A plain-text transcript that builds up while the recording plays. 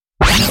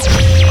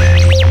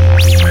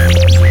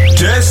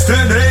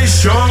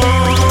Destination.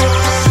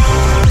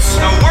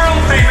 The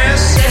world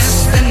famous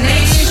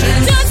Destination.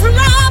 Josh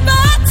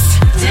Roberts.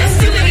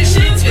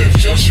 Destinations with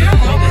Joshua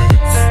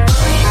Roberts.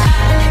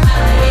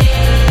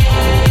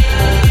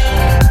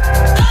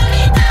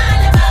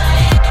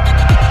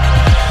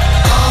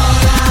 All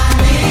I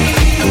need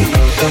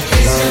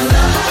is your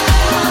love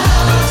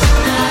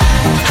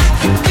tonight.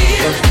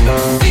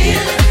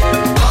 Feel.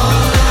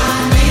 All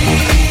I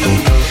need is your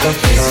love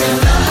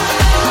tonight.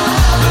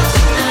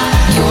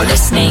 You're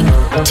listening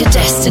to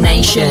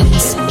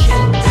Destinations.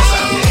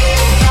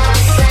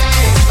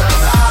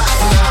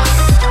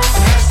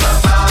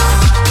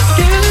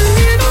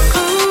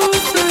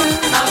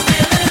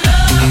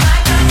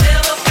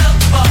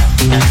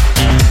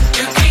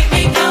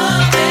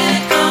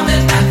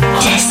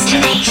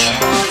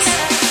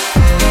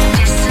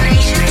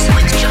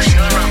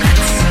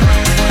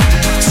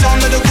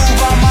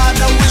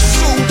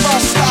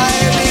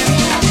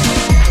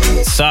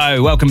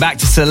 So, welcome back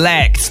to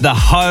Select, the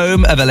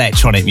home of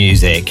electronic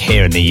music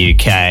here in the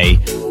UK.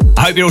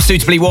 I hope you're all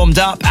suitably warmed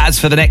up, as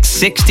for the next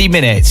 60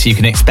 minutes you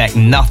can expect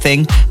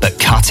nothing but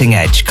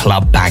cutting-edge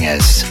club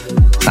bangers.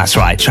 That's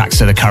right, tracks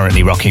that are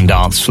currently rocking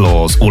dance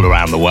floors all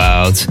around the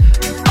world.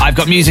 I've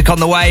got music on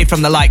the way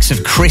from the likes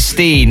of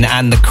Christine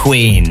and the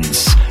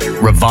Queens,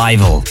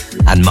 Revival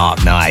and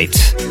Mark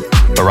Knight.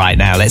 But right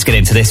now, let's get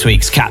into this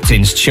week's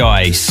Captain's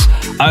Choice.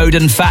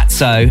 Odin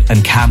Fatso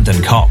and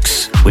Camden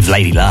Cox with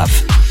Lady Love.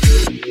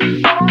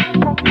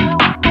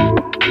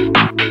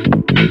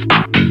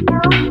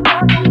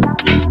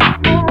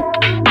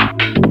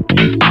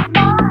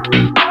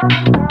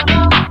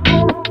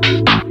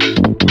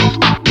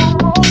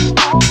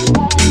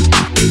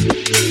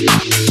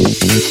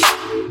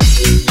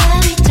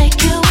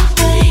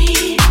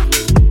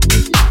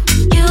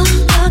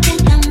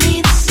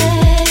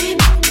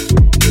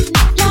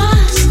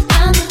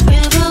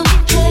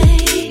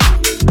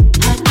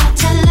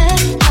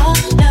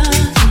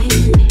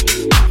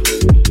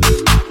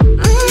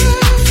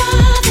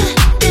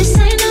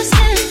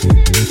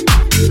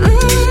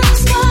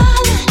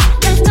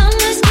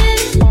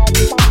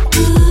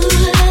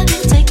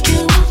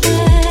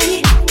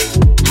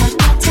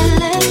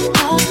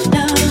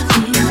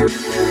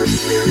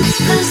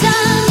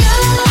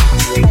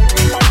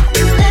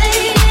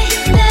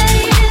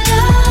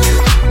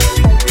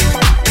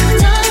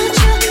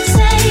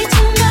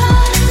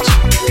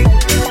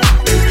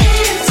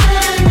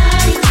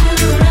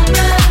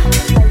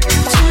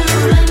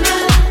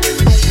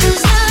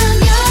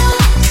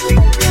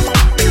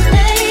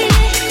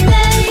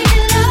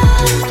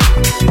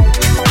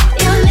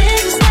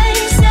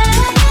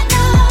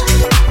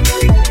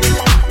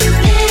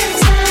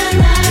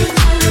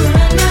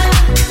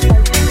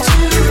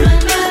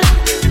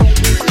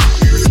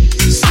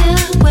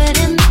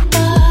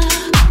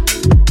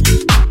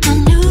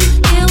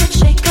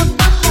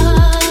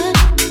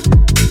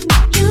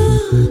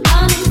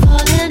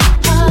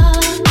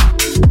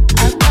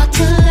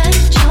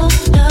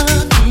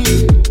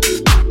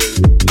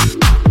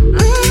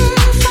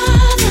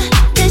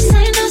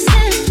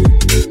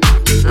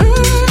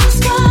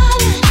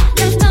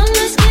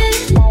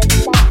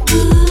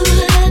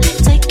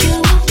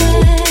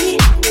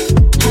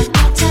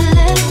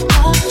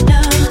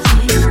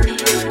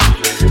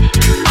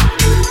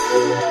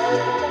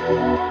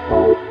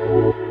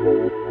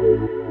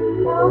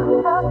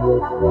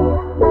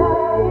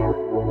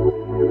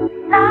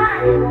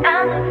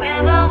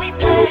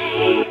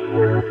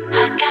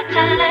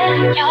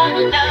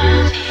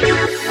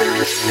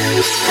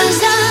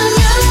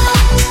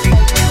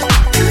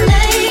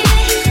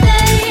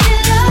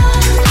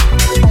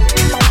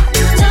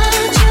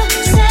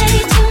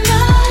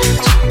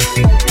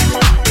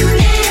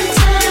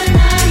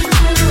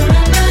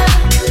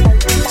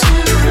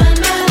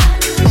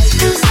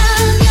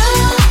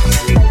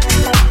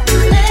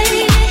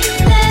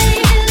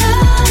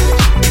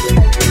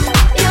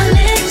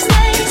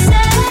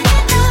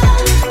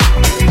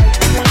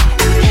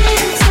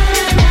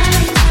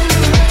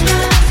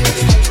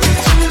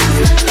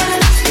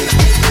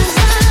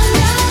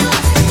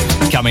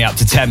 Up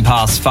to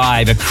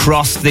 5:10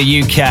 across the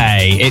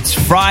UK. It's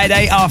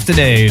Friday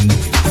afternoon,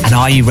 and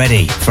are you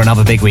ready for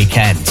another big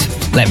weekend?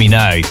 Let me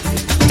know.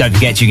 Don't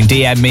forget you can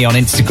DM me on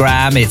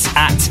Instagram. It's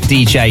at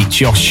DJ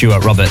Joshua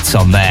Roberts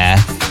on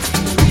there.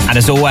 And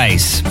as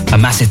always, a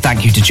massive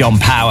thank you to John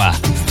Power.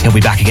 He'll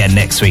be back again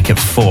next week at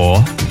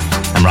 4.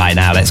 And right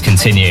now, let's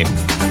continue.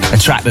 A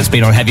track that's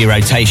been on heavy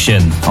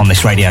rotation on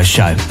this radio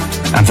show,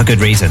 and for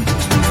good reason.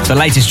 The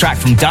latest track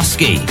from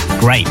Dusky,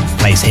 Great,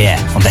 plays here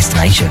on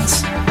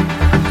Destinations.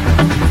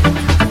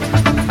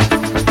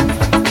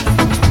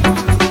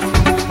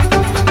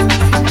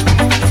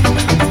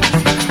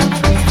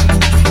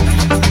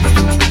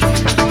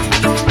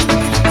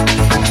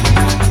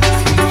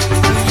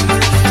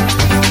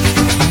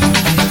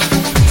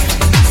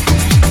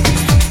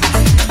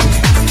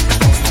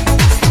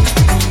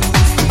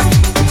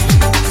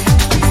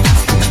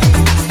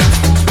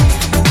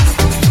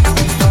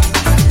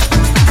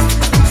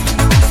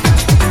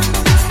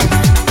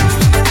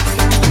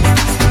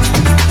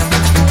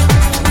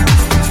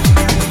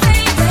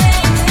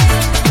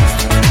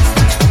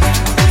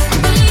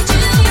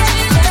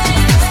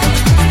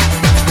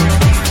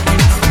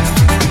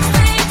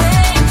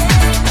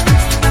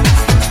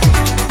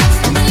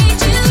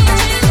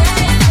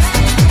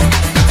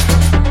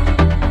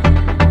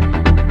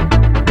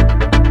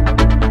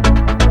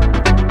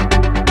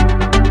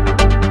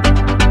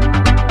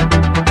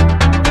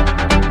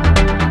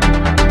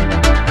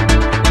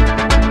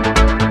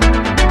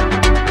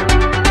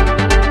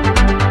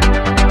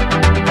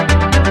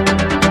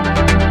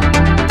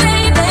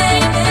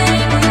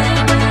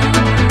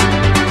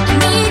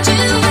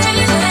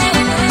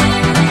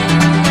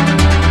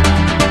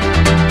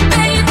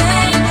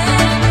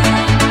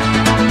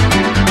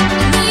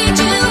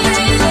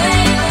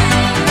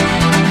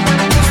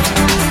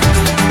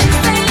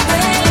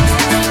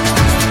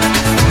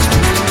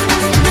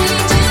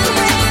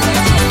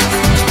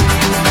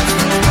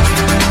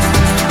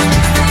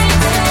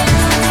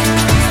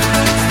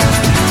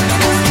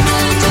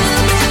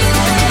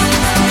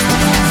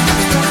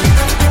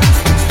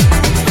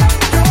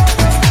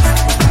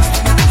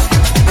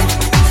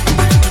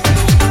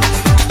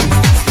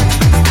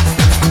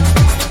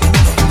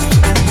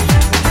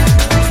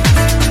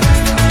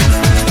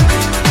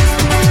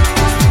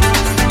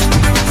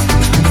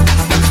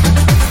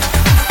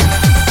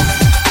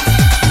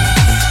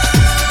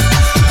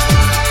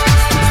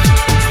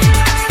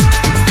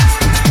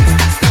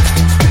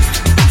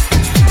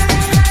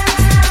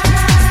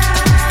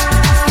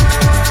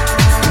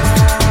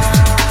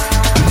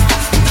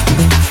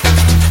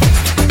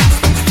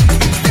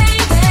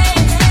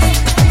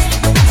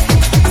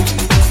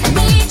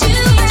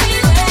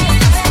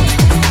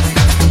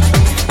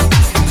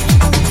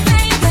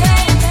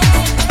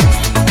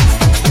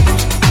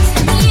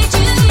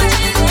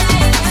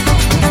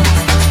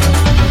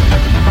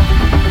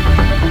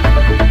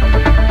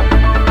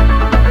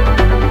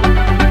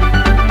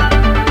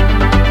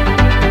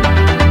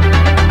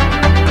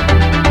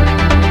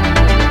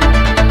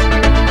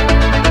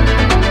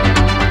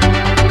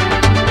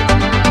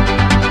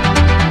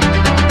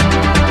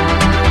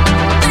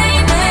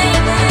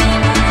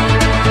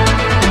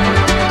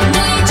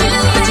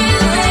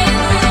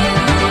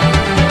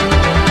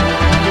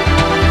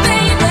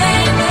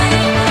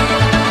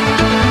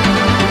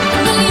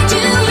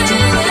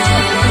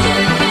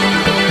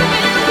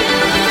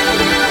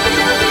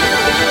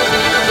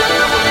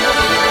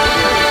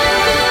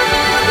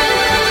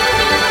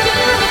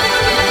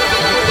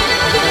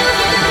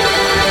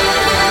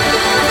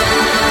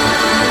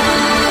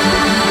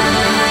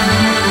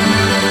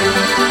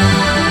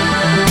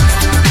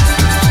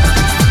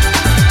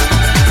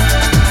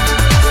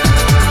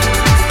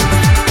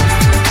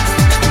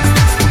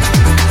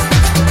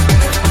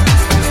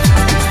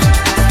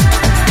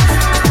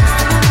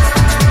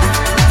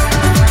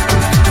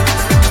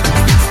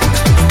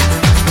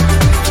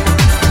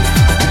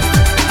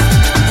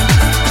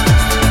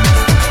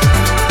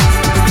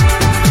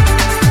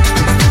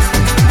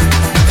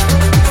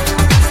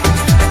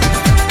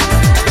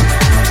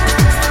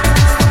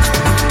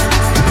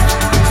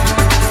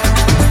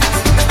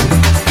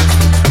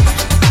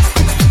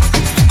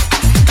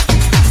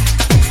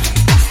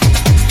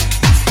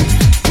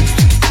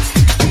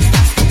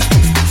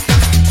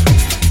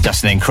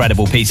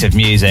 incredible piece of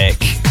music.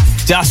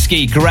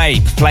 Dusky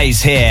Grape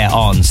plays here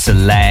on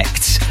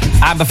Select.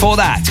 And before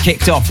that,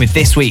 kicked off with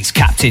this week's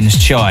Captain's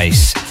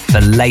Choice,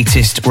 the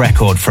latest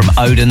record from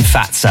Odin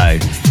Fatso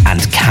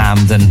and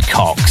Camden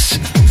Cox.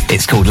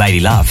 It's called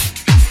Lady Love.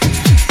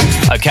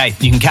 Okay,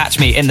 you can catch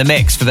me in the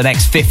mix for the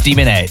next 50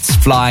 minutes,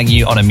 flying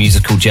you on a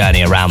musical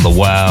journey around the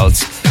world.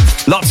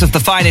 Lots of the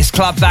finest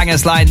club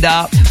bangers lined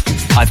up.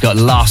 I've got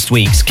last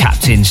week's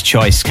Captain's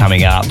Choice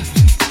coming up.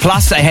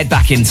 Plus, I head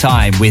back in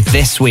time with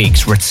this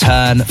week's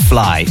Return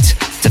Flight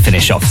to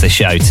finish off the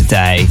show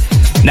today.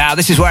 Now,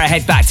 this is where I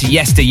head back to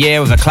yesteryear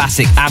with a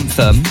classic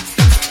anthem.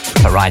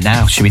 But right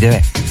now, should we do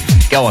it?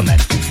 Go on then.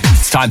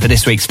 It's time for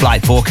this week's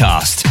flight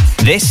forecast.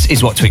 This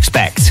is what to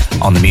expect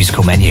on the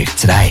musical menu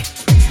today.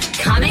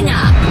 Coming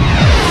up.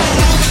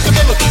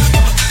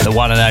 The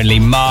one and only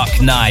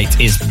Mark Knight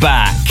is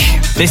back.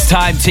 This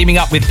time teaming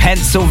up with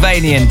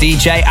Pennsylvanian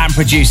DJ and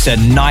producer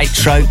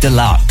Nitro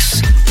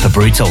Deluxe for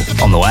Brutal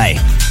on the way.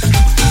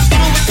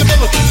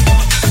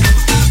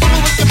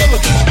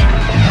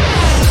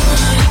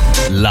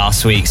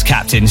 Last week's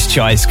Captain's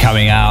Choice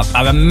coming up.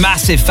 I'm a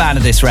massive fan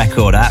of this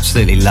record. I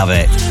absolutely love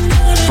it.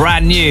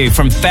 Brand new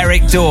from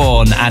Ferric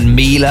Dawn and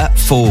Mila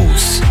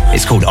Falls.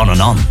 It's called On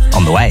and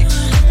On the way.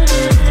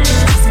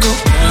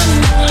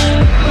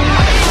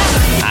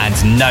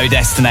 And no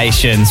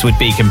destinations would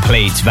be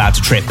complete without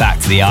a trip back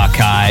to the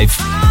archive.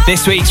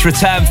 This week's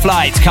Return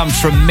Flight comes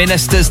from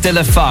Ministers de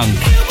la Funk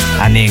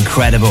and the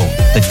incredible,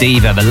 the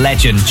diva, the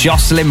legend,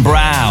 Jocelyn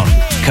Brown.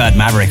 Kurd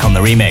Maverick on the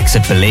remix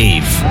of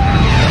Believe.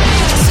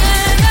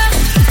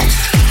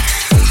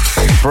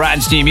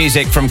 Brand new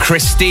music from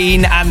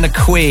Christine and the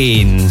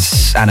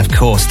Queens. And of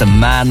course, the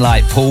man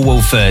like Paul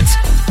Woolford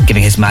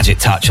giving his magic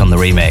touch on the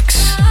remix.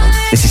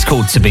 This is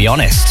called To Be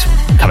Honest,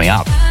 coming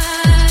up.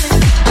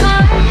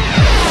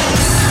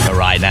 But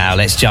right now,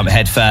 let's jump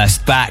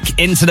headfirst back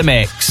into the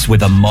mix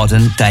with a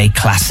modern day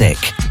classic.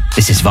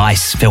 This is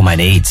Vice, Feel My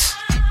Needs.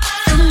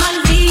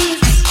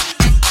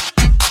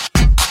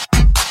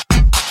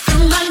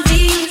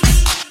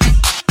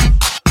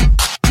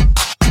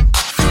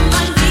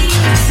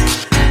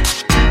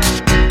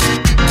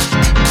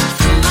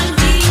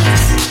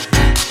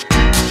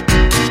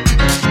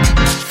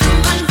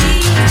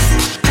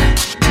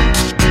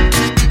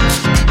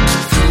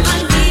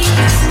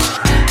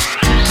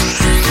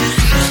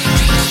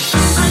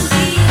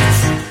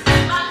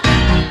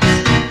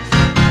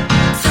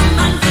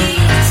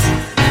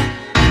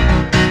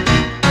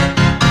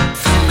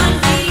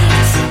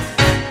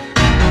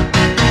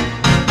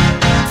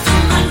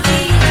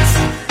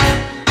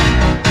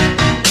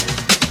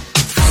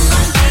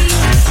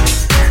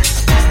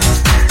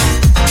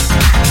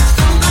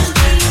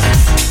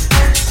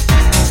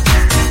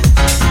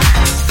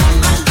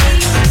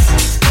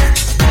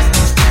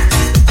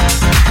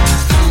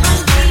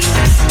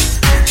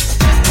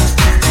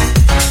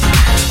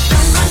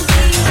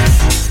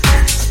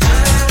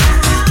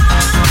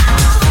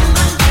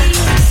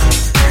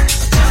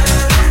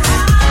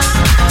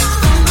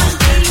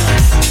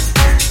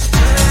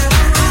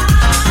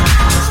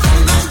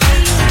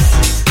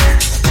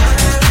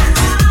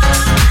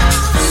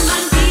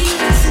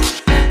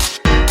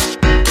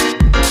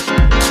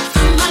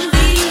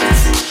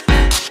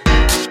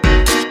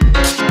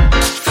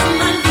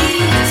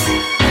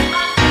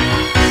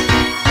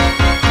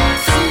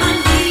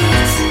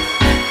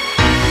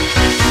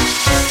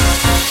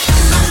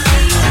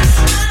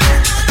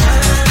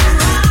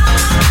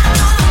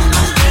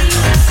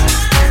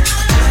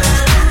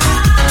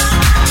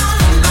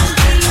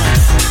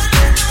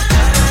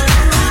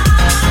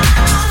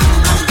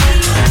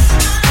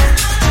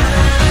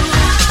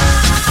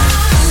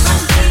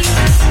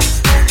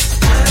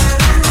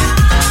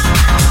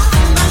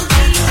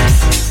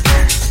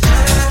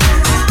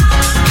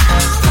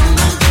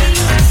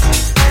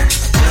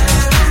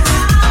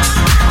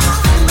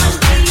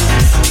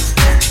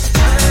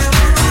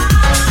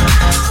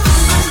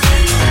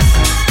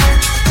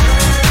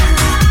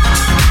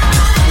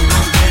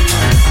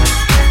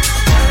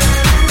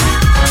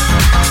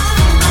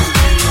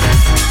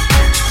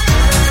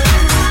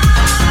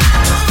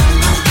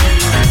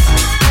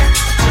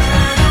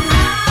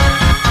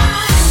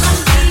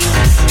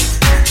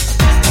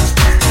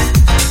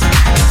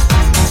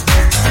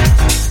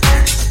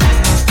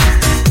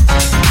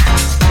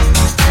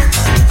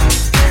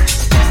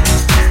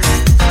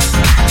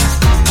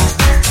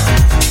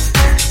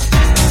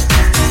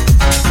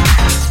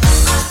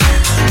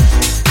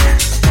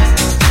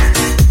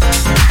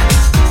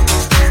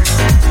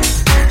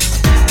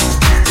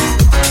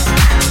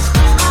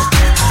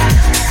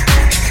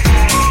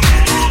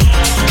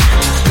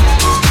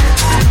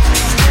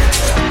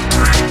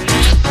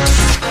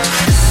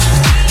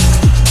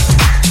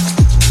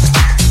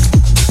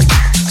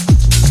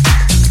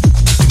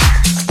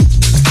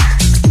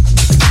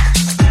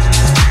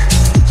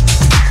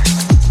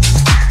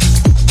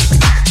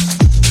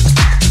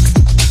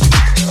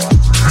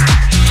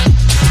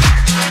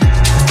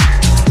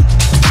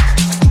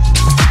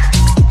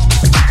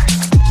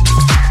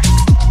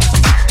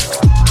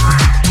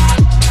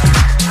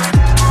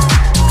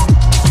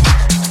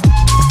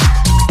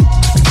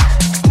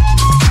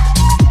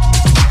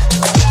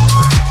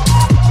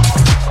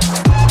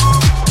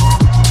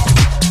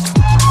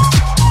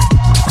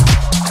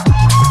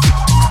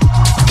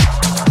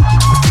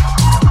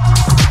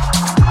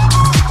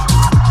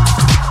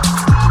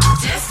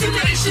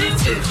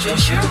 with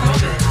Joshua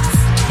Roberts.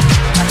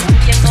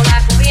 Viendo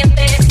la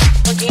corriente,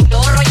 con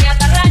chinchorro y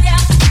atarraya,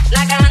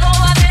 la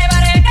canoa de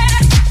Bareque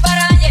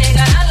para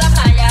llegar a la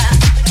playa.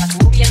 Va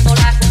subiendo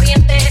la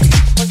corriente,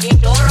 con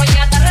chinchorro y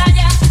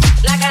atarraya,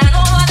 la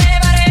canoa de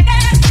Bareque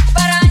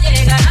para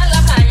llegar a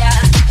la playa.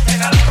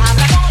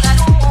 Habla con la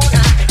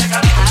luna,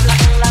 habla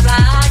con la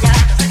playa,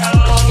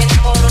 lo viene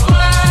por los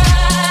lados,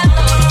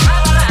 a la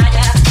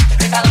playa.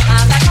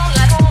 Habla con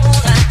la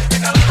luna,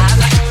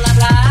 habla con la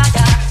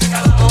playa,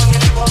 lo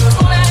viene por los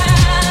lados,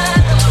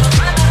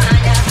 a la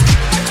playa.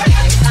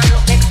 Están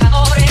los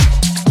pescadores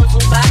con su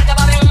barca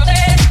para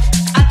vender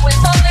al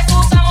puerto de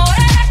sus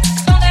amores,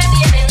 donde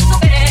tienen su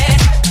querer.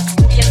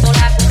 Subiendo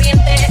la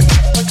corriente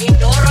con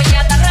chinchorro y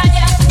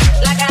atarraya,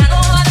 la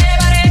canoa de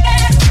Bareque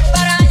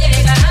para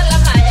llegar a la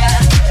playa.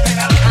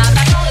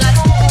 Habla con la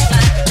luna,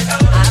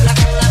 habla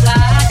con la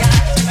playa,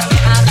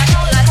 habla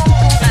con la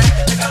luna,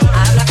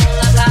 habla con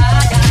la playa,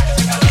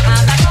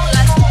 habla con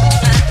la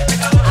luna,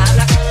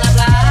 habla con la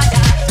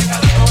playa,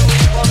 lo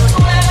viene por los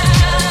lados,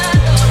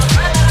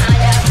 a la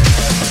playa.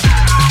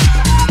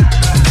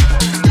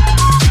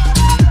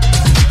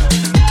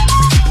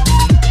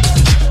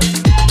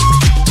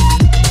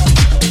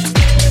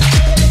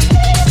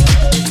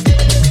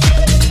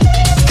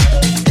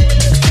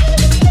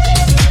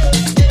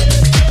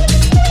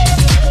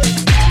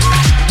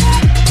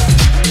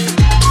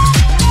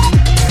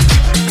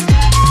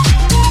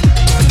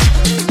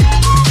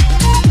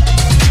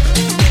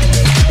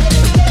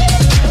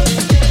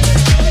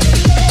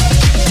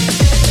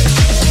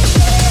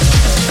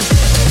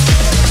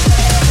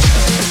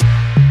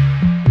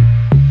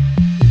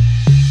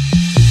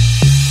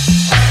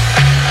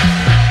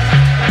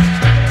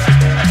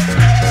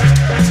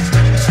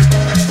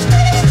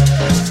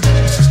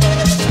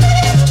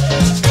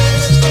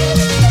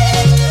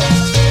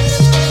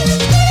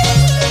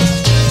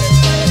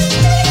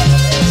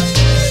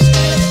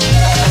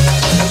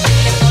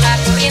 Viendo la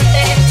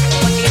corriente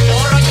con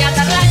chinchorro y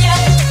atarraya,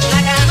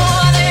 la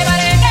canoa de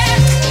Bareque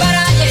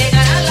para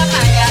llegar a la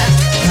playa.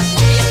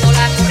 Subiendo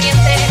la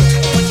corriente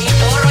con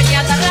chinchorro y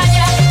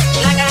atarraya,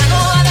 la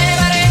canoa de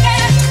Bareque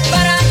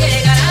para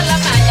llegar a la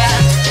playa.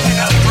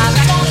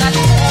 Habla con la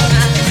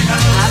luna,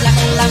 habla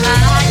con la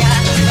playa,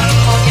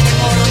 lo viene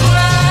por los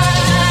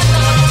lados,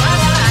 a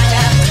la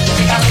playa.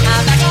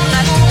 Habla con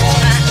la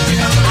luna,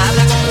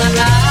 habla con la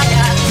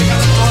playa,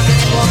 lo viene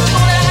por los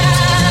lados,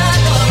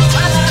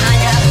 a la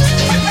playa.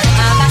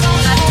 Habla con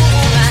la luna,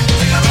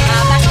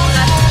 habla con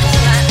la luna,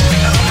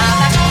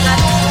 habla con la luna, habla con la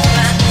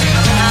luna, habla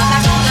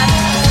con la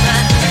luna,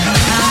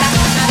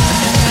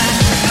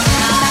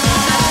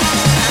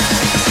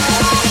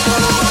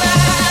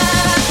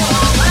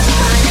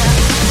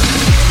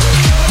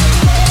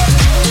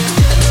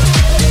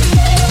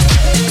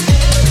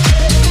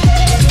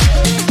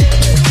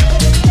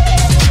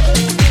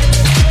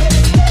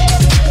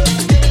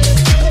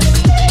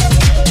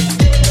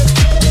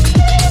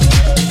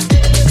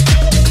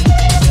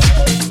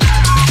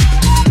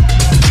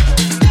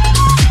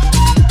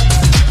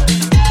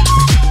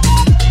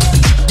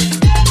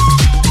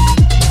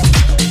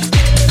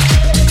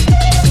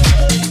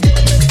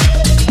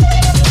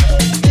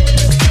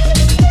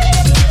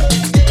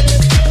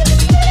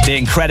 The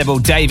incredible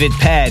David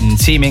Penn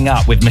teaming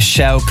up with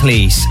Michelle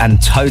Cleese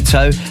and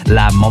Toto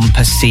La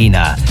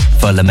Mompesina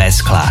for La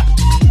Mezcla.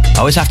 I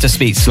always have to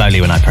speak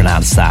slowly when I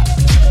pronounce that.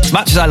 As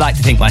much as I like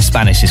to think my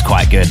Spanish is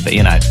quite good, but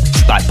you know,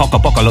 it's like poco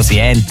poco lo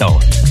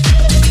siento.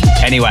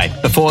 Anyway,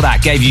 before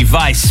that, gave you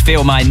Vice,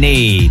 Feel My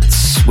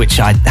Needs, which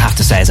I have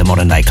to say is a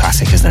modern day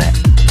classic, isn't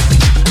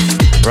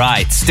it?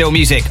 Right, still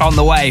music on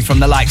the way from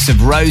the likes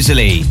of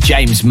Rosalie,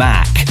 James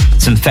Mack,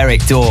 some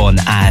Ferric Dawn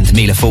and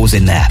Mila Falls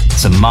in there,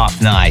 some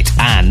Mark Knight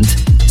and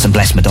some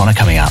Blessed Madonna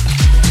coming up.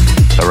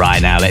 But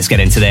right now, let's get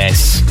into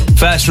this.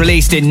 First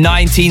released in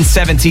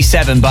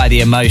 1977 by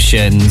The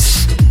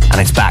Emotions, and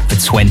it's back for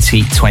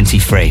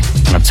 2023,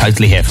 and I'm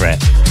totally here for it.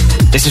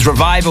 This is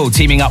Revival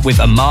teaming up with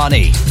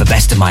Amani for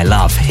Best of My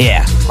Love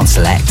here on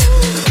Select.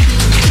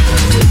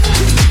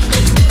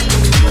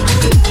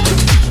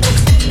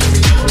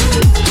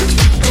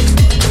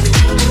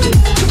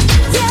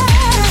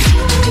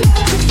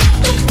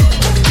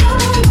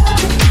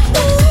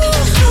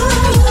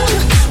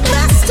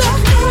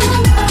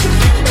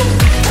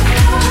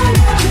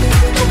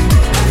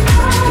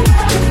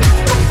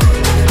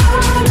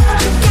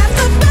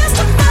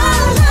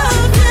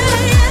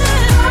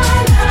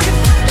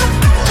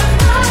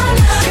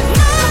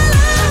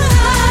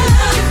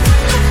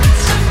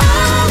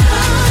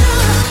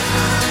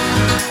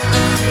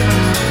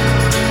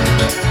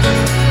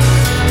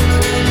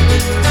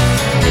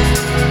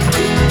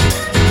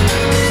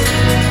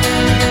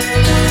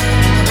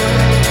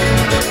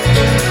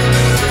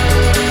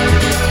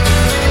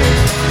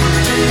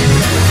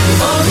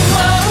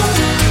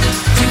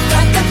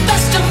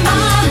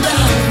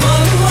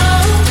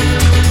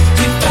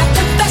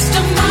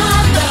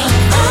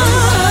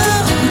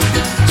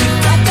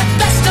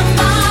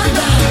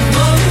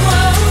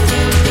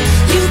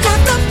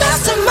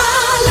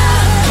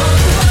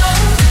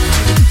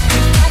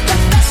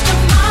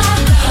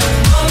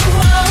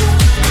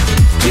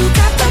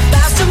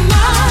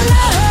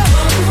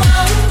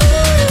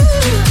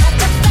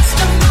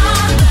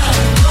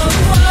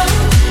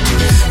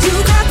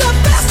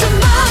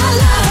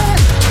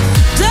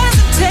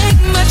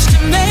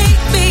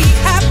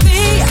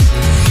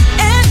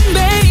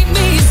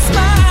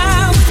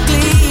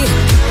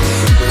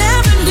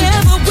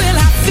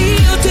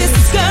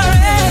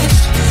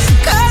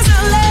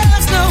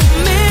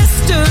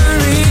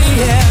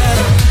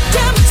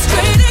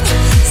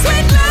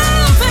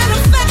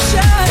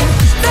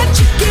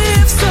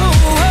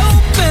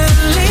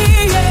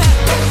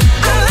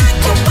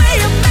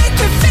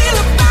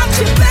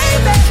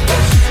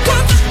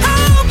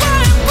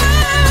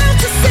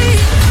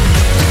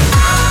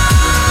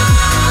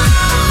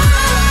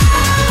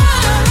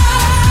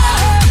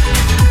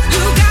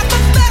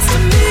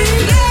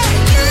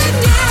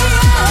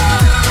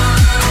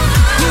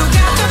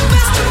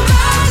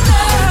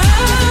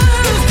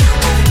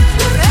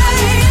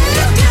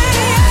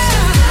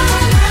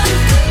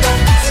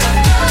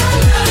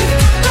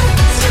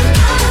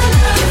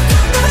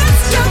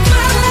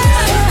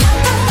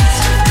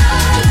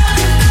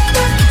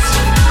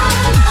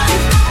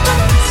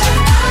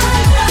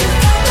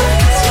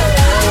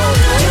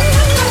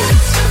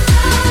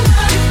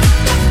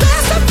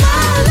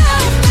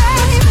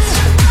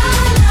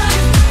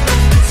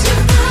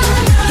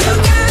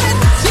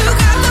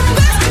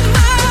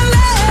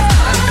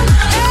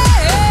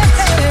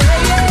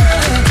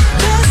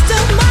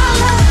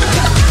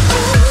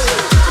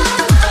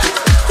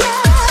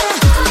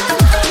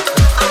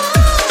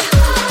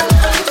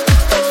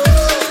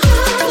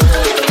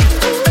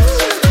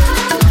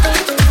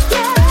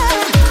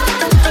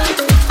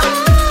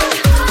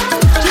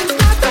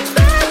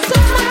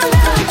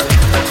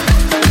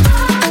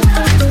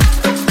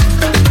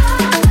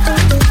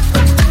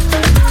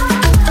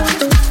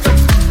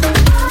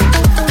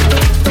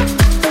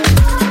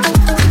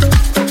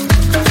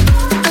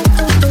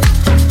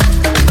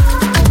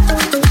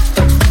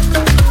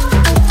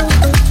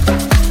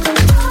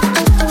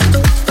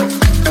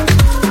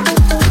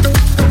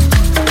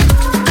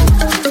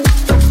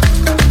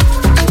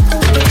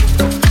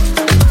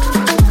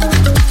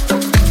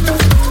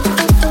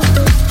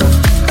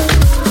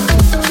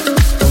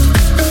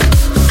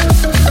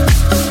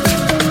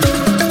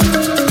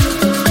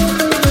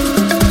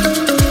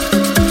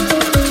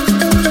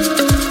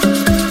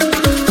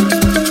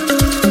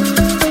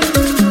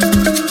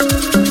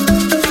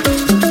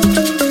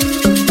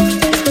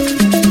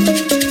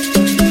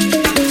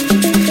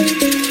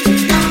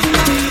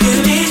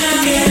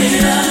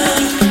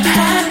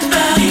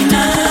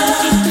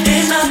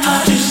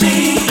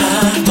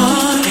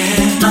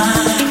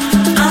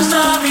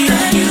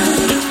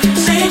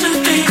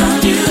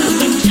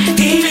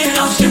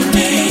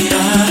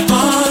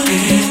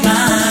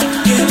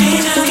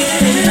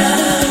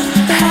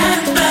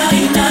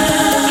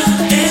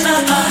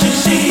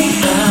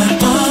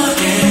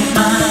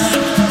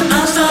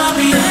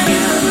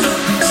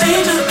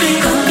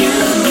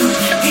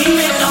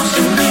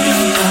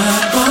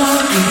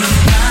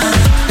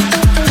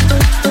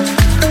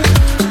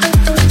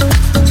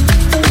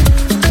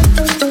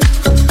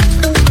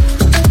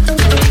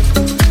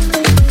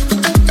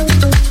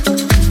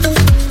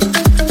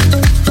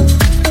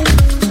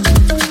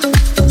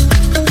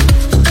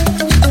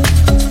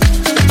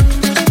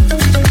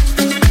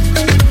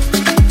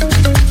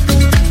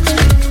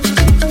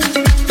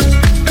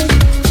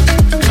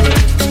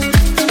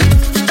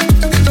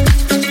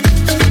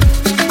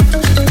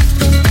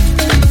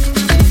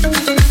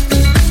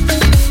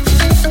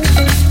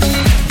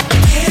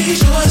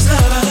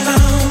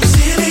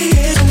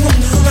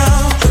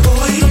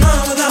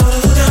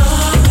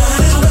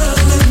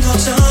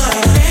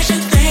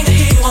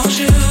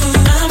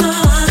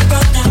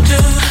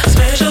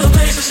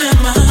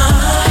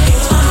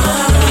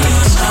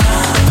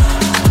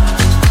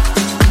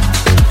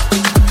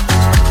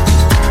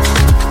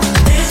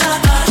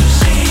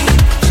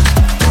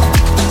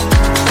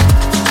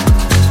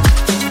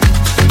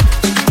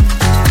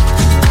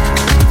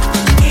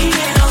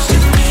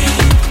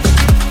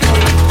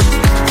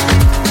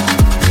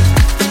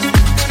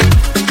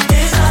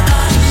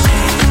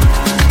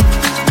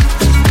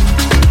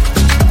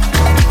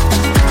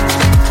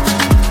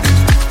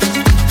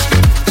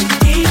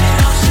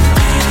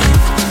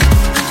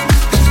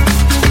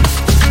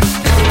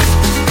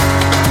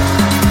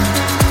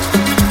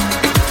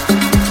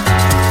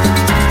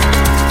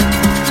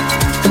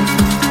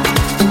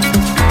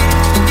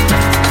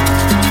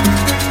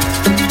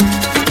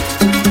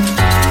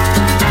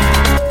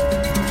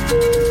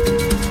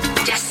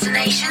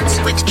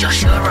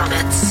 Joshua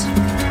Roberts.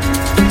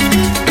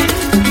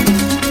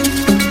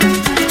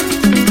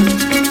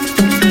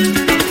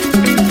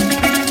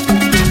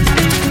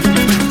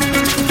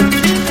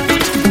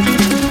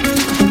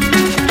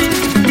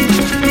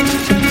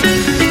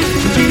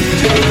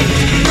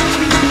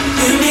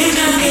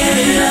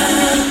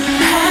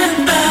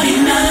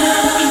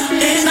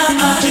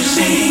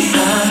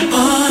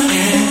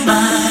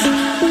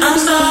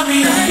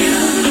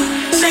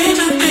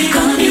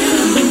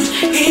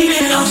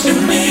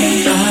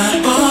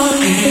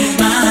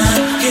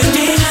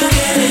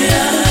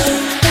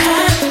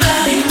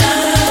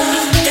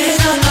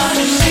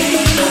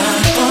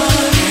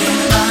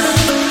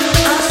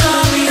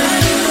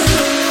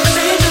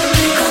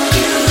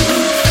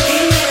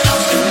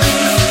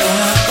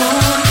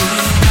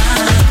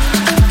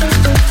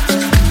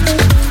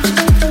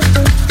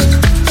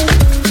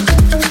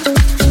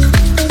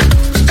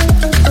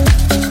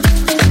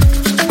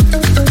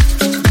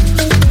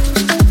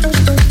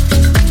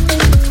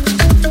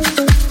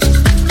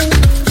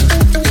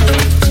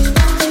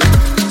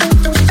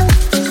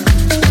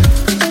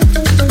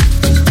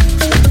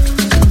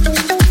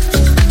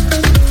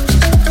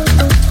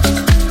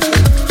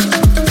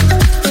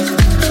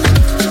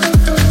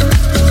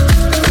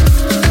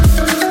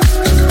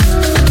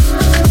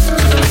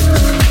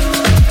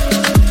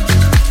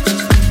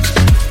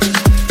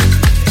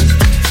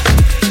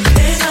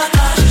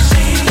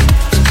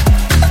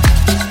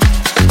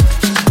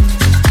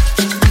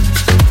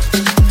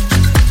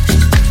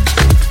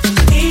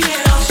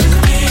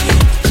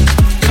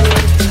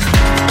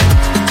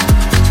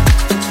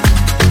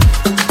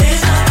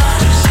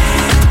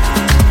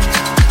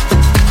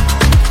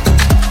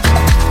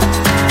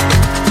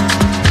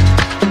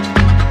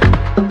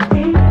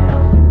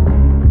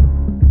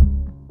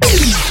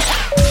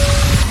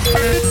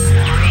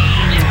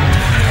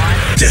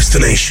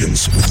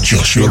 With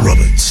Joshua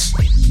Roberts.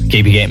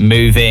 Keeping it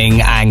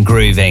moving and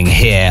grooving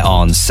here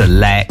on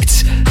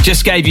Select.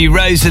 Just gave you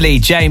Rosalie,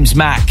 James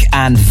Mack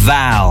and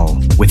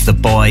Val with The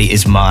Boy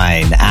Is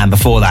Mine. And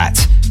before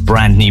that,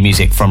 brand new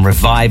music from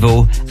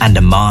Revival and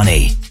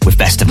Amani with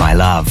Best of My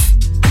Love.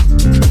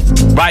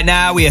 Right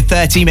now, we are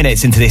 30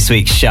 minutes into this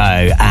week's show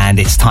and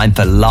it's time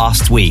for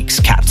last week's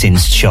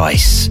Captain's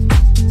Choice.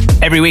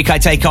 Every week I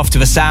take off to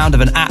the sound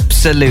of an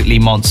absolutely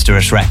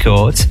monstrous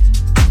record.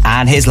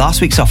 And here's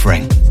last week's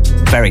offering.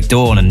 Beric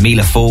Dawn and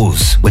Mila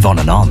Falls with On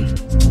and On.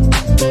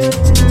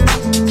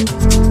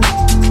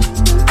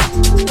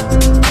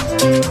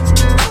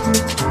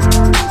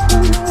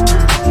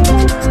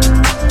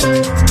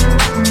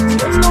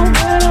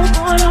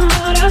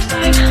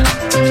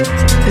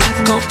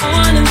 Let's go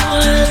on and on,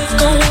 let's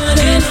go on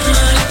and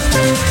on.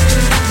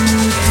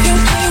 If you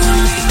play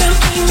with me, then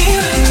play me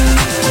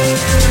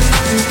right.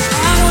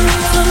 I don't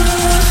need to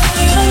know what's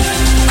on your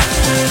mind.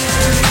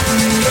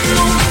 You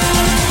know that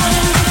I'm on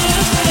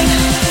your side.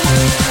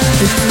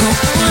 Let's go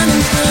on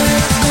and on,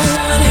 let's go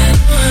on and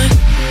on.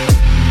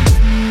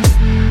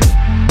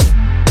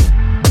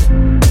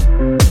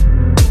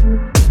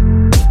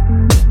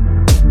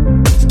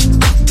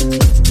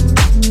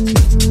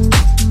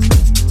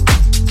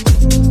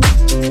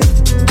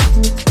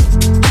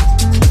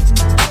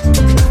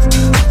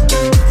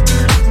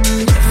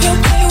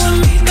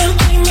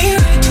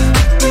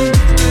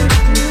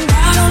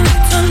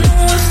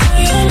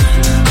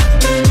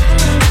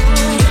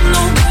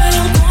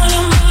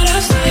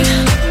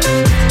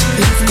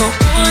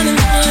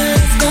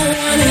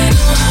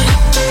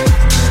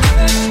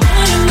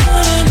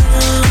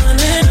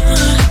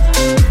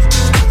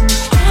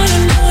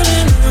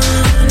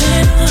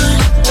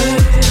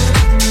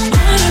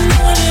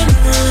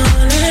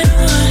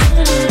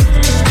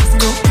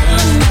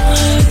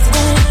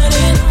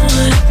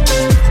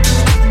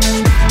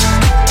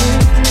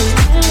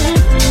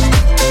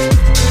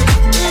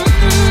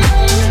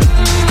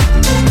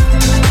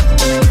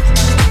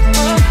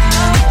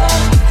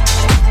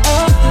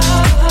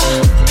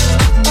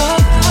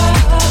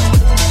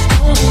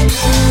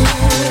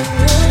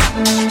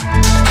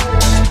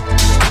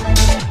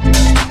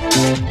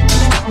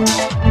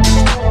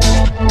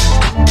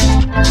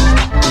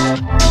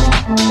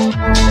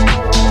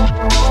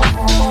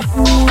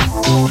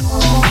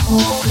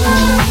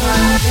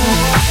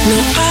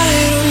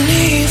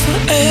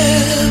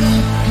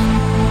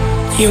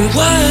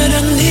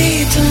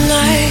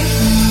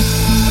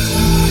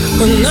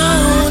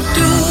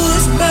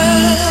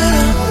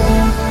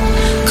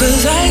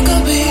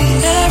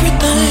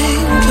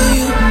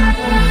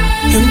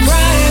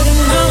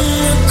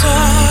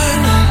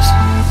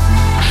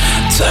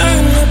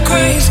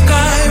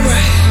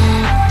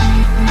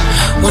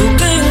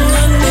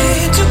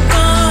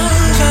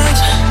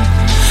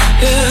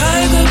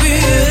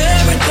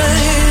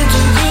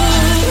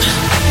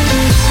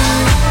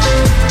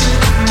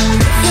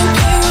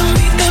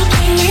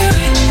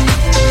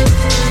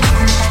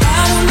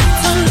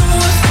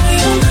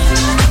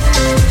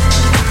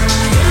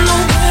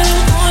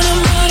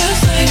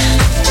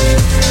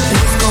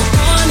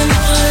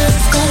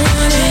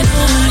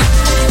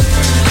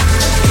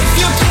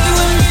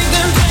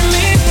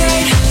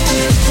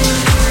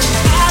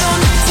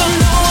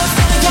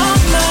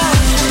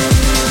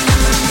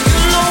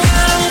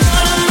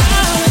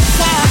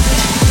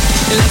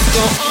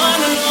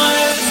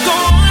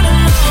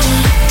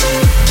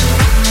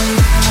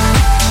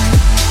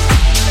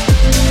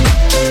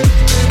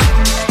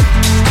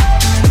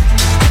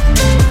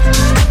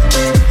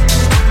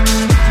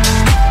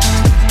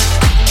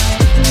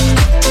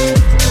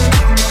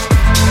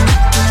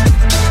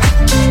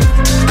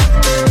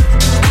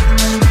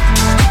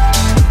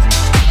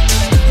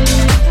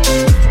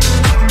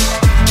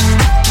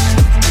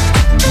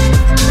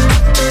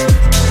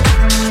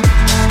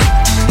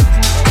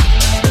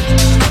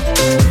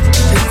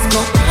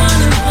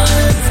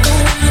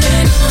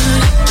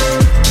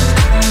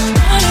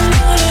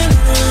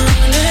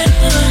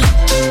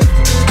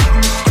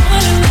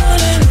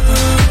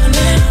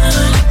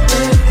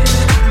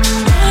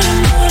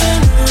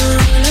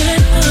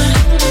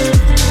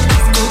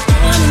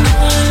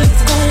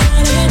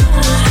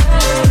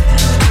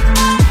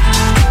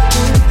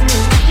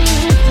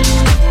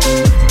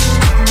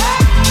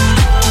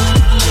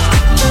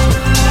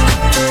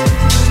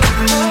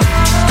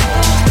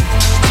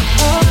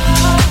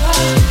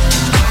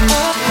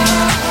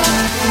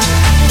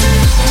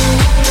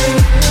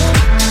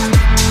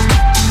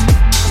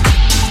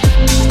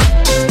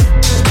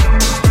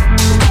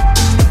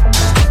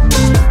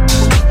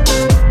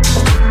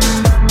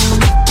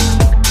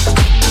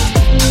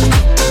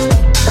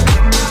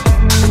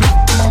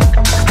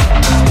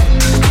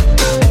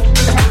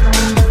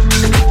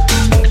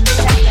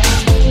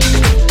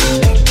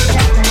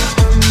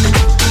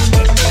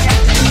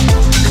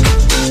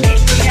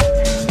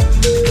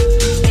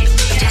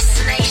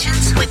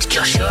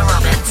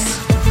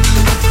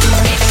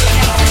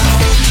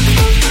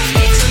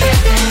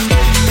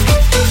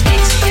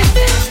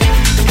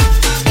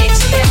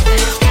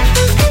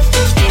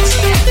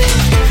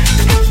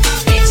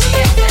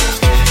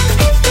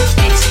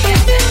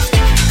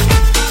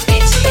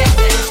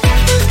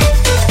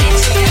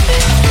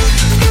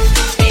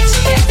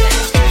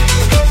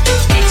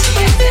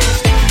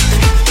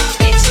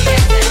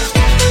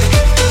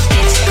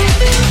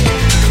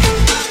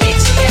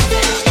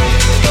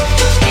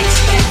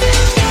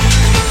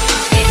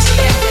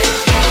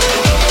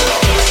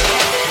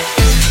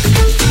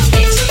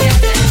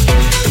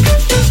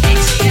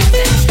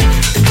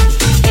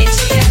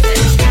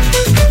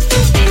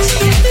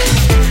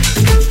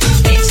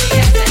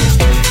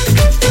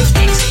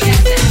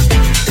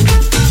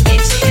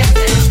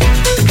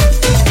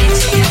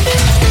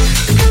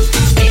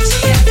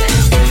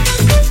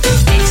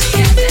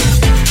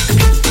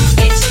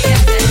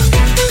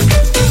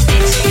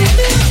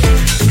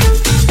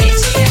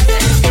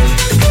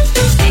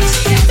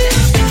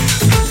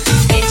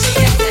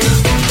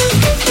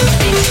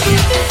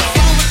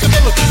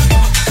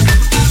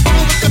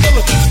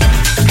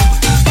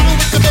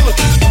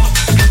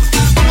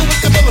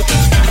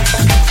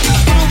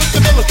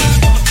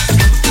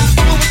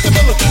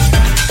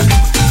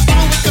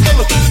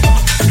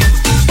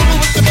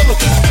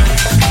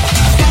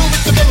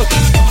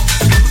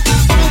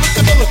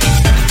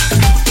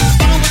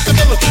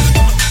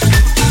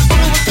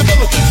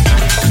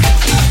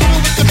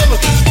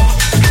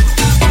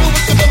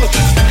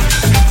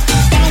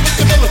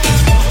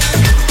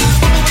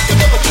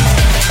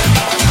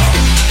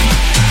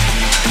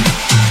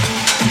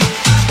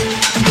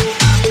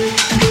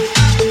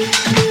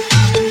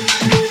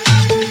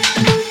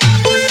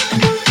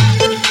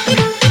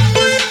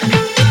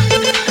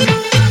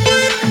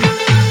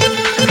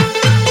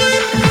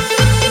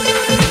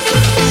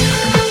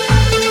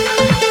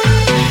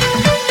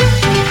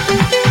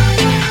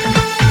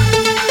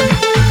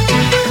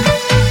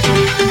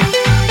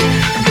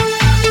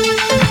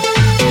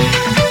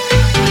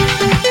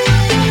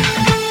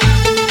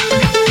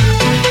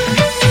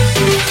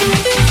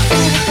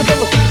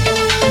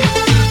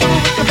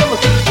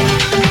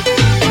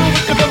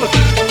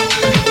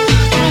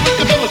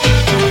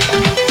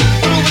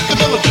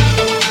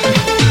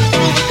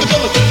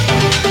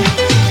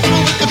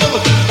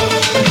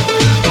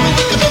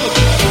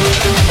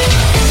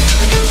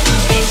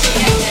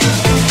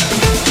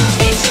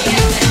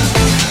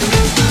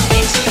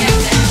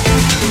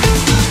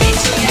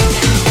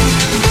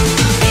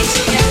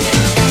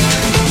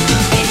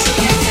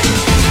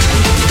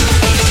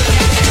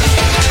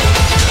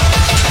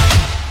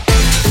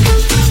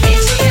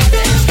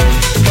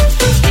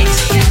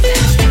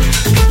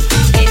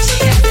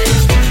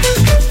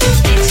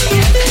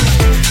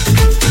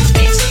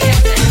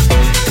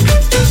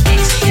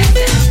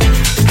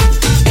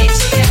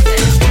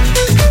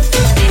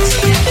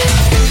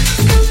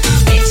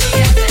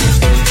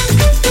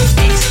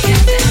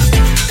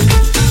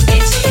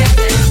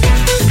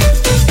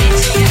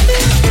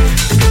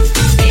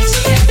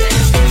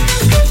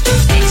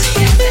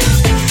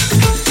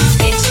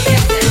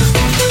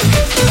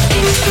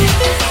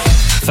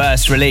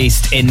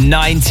 released in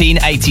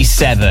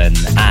 1987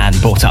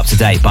 and brought up to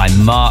date by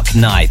Mark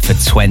Knight for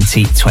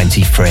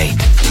 2023.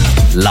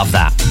 Love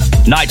that.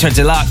 Nitro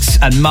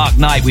Deluxe and Mark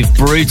Knight with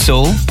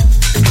Brutal.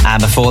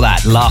 And before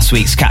that, last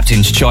week's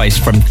Captain's Choice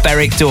from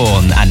Beric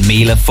Dawn and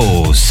Mila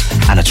Falls,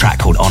 and a track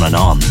called On and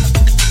On.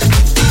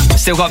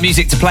 Still got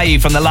music to play you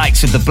from the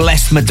likes of The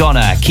Blessed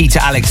Madonna, Keita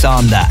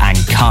Alexander and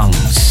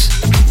Kungs.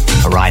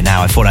 But right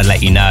now, I thought I'd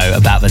let you know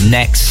about the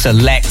next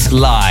Select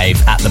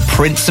Live at the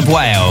Prince of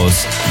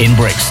Wales in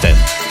Brixton.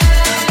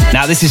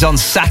 Now, this is on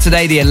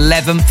Saturday, the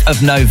 11th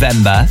of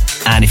November.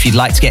 And if you'd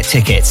like to get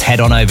tickets,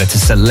 head on over to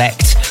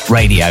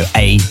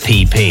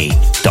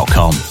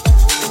selectradioapp.com.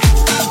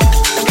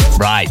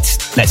 Right,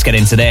 let's get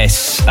into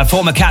this. A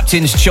former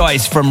Captain's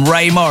Choice from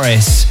Ray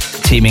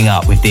Morris, teaming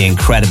up with the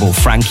incredible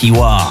Frankie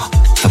Wah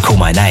for Call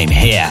My Name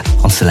here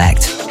on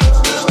Select.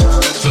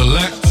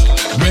 Select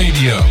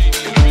Radio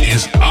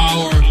is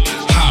our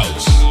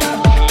house.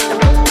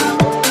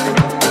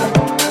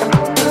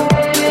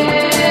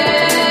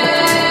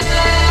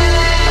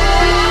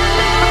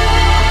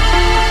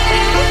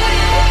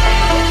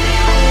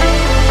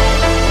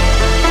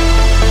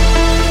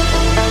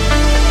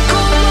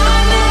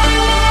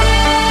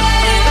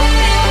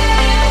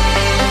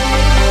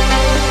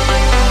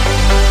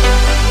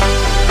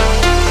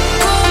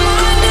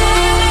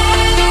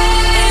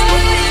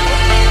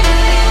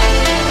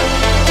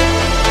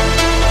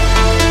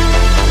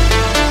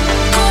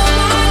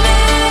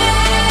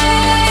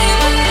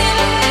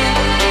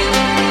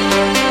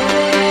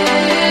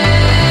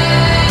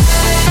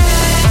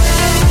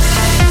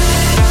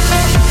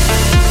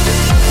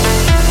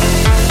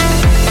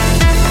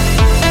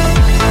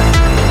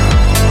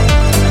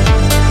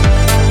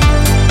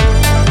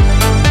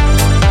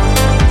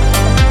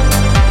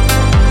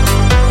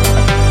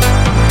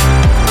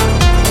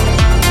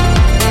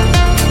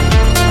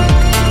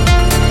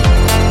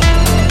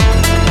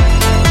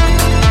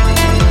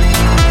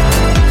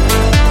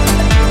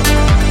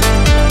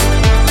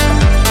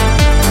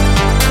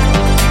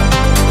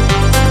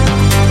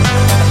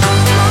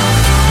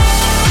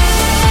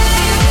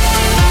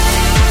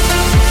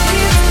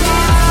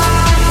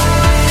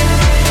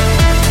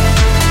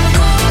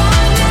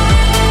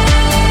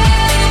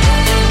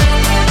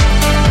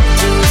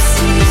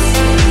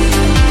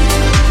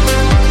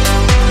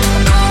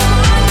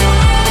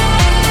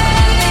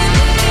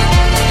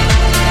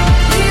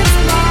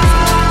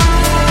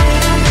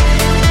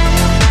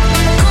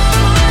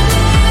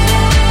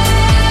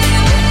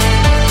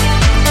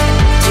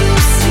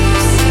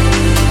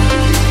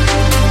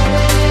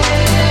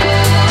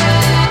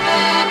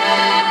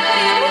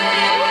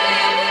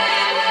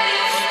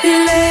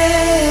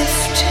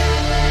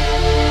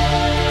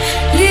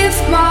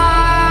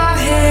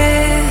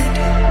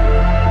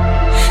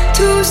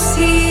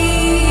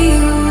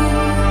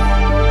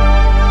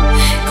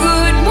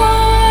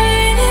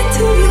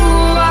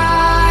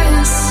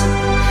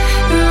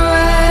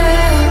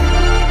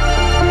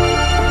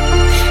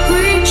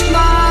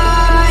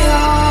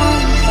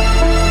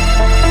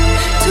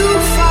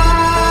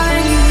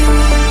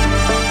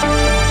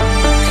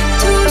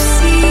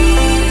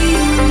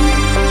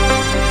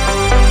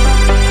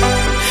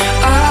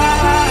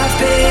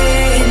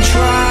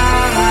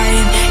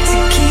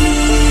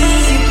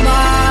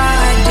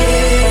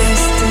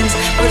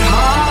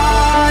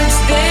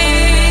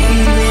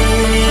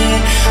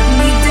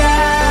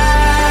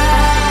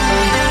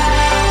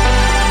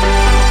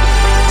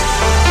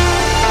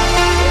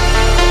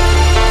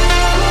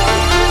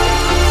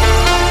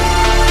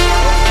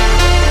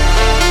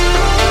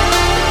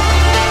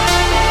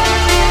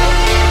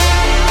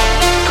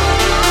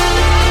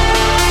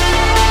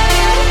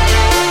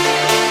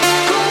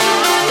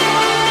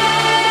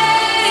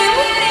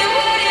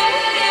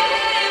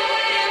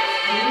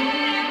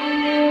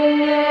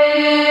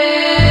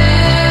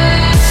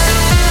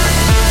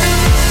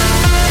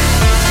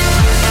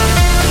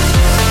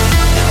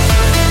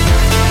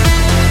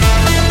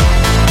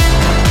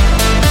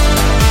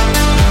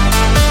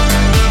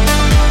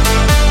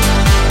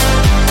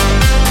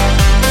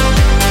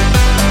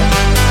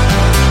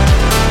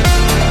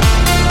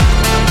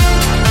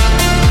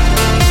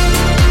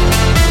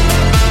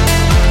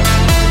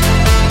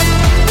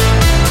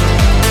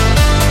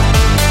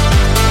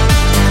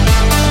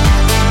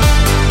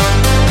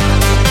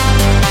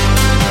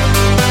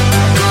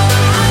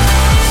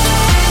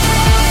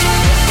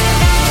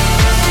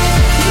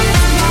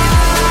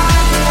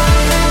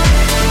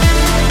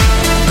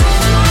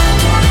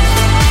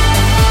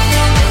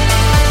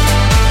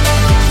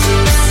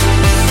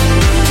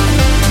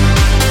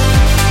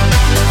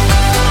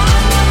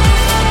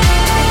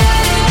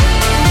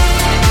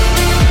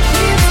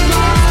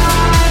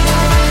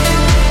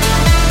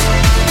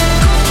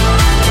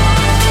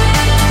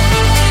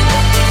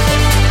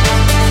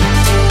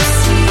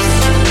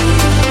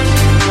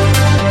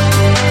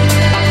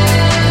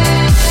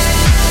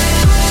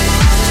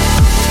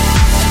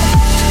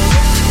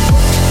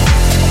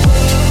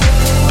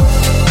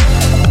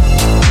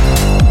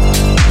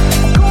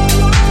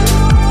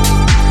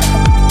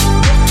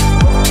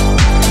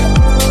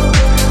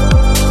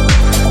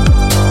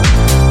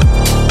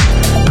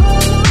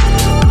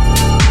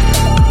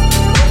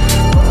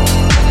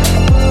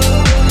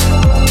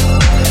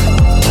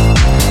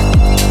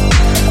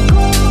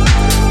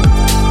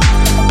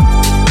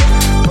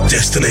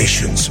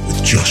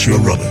 Joshua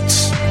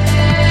Roberts.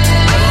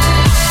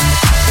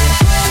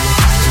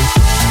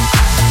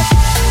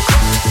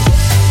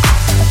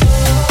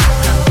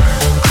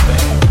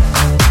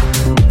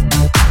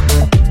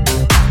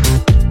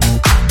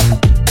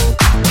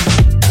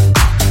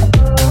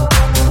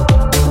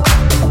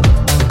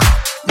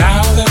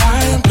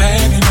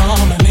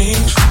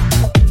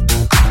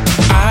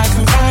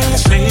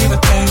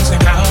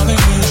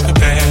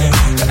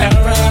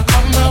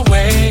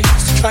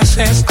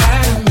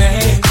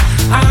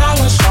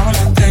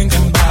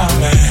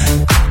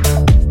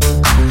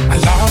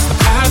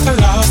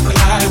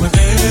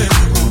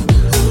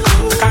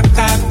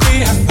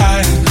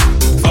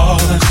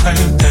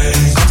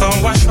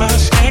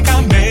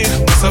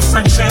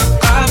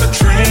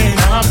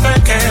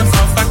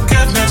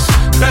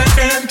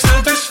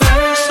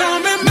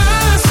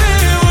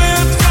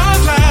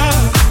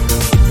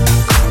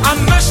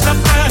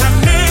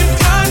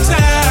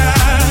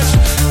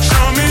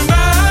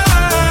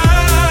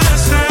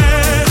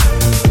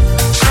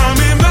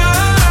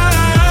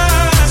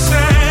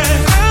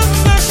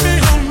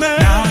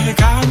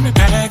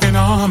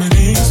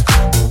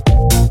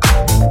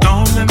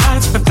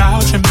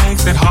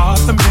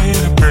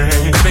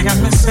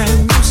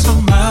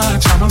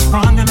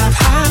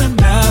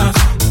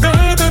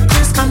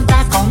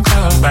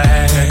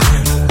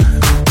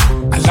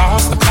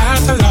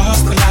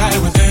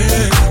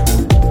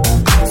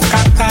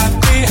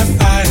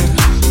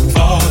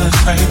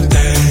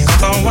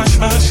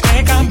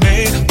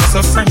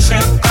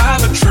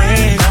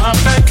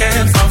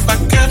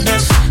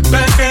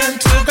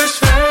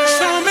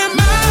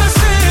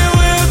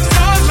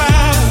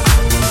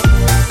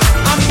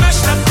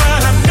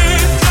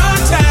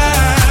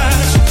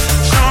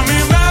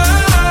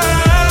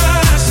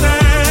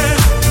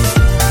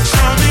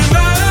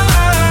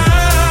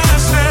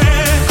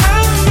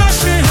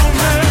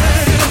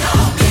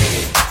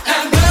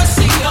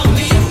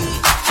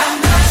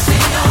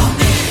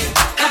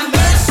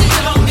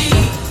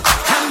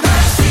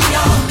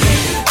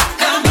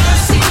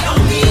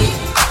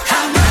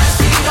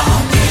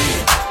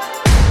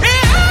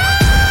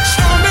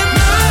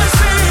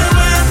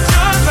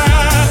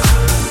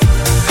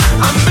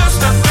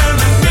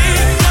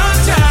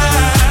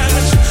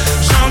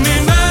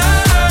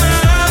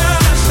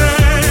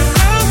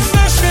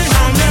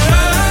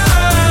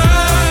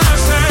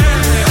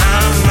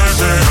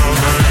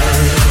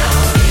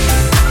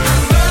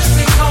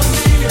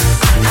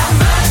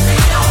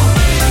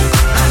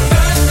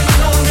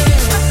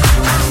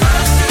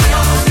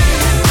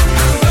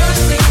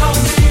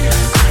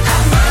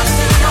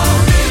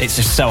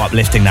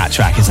 Uplifting that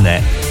track, isn't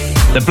it?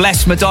 The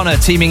Blessed Madonna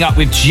teaming up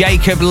with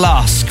Jacob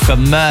Lusk for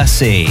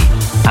Mercy,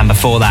 and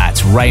before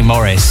that Ray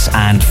Morris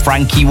and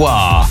Frankie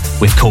Wah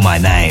with Call My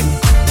Name.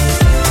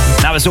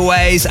 Now, as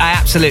always, I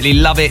absolutely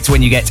love it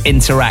when you get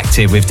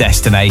interactive with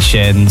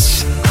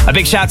Destinations. A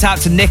big shout out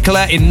to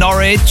Nicola in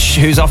Norwich,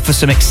 who's off for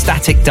some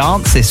ecstatic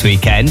dance this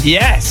weekend.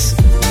 Yes,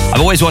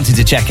 I've always wanted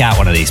to check out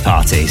one of these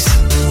parties.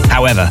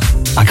 However,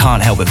 I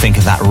can't help but think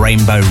of that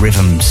Rainbow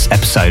Rhythms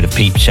episode of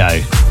Peep Show.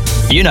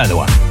 You know the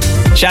one.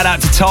 Shout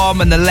out to Tom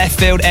and the Left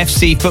Field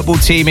FC football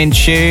team in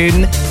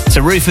tune,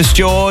 to Rufus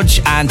George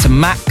and to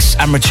Max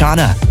and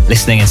Rachana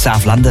listening in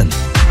South London.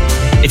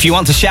 If you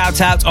want to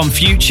shout out on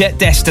future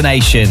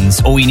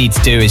Destinations, all you need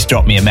to do is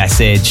drop me a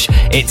message.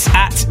 It's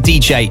at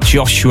DJ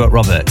Joshua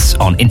Roberts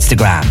on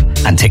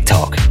Instagram and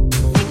TikTok.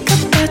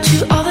 Think about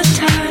you all the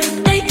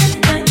time, late at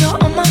night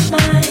you're on my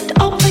mind,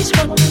 always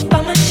want you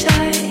by my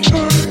side.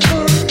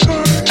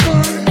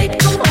 Babe,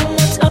 come on,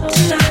 what's up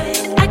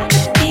tonight? I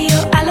could be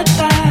your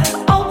alibi,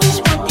 always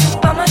want you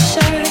by my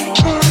side.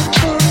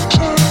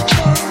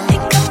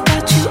 Think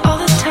about you all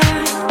the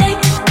time, late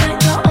at night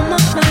you're on my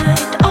mind,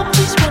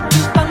 always want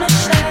you by my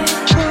side.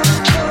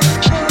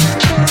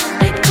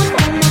 Babe, come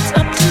on, what's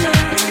up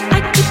tonight? I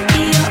could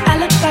be your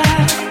alibi,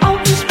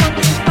 always want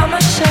you by my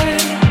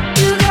side.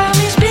 You got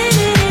me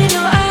spinning in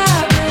your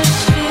eyes.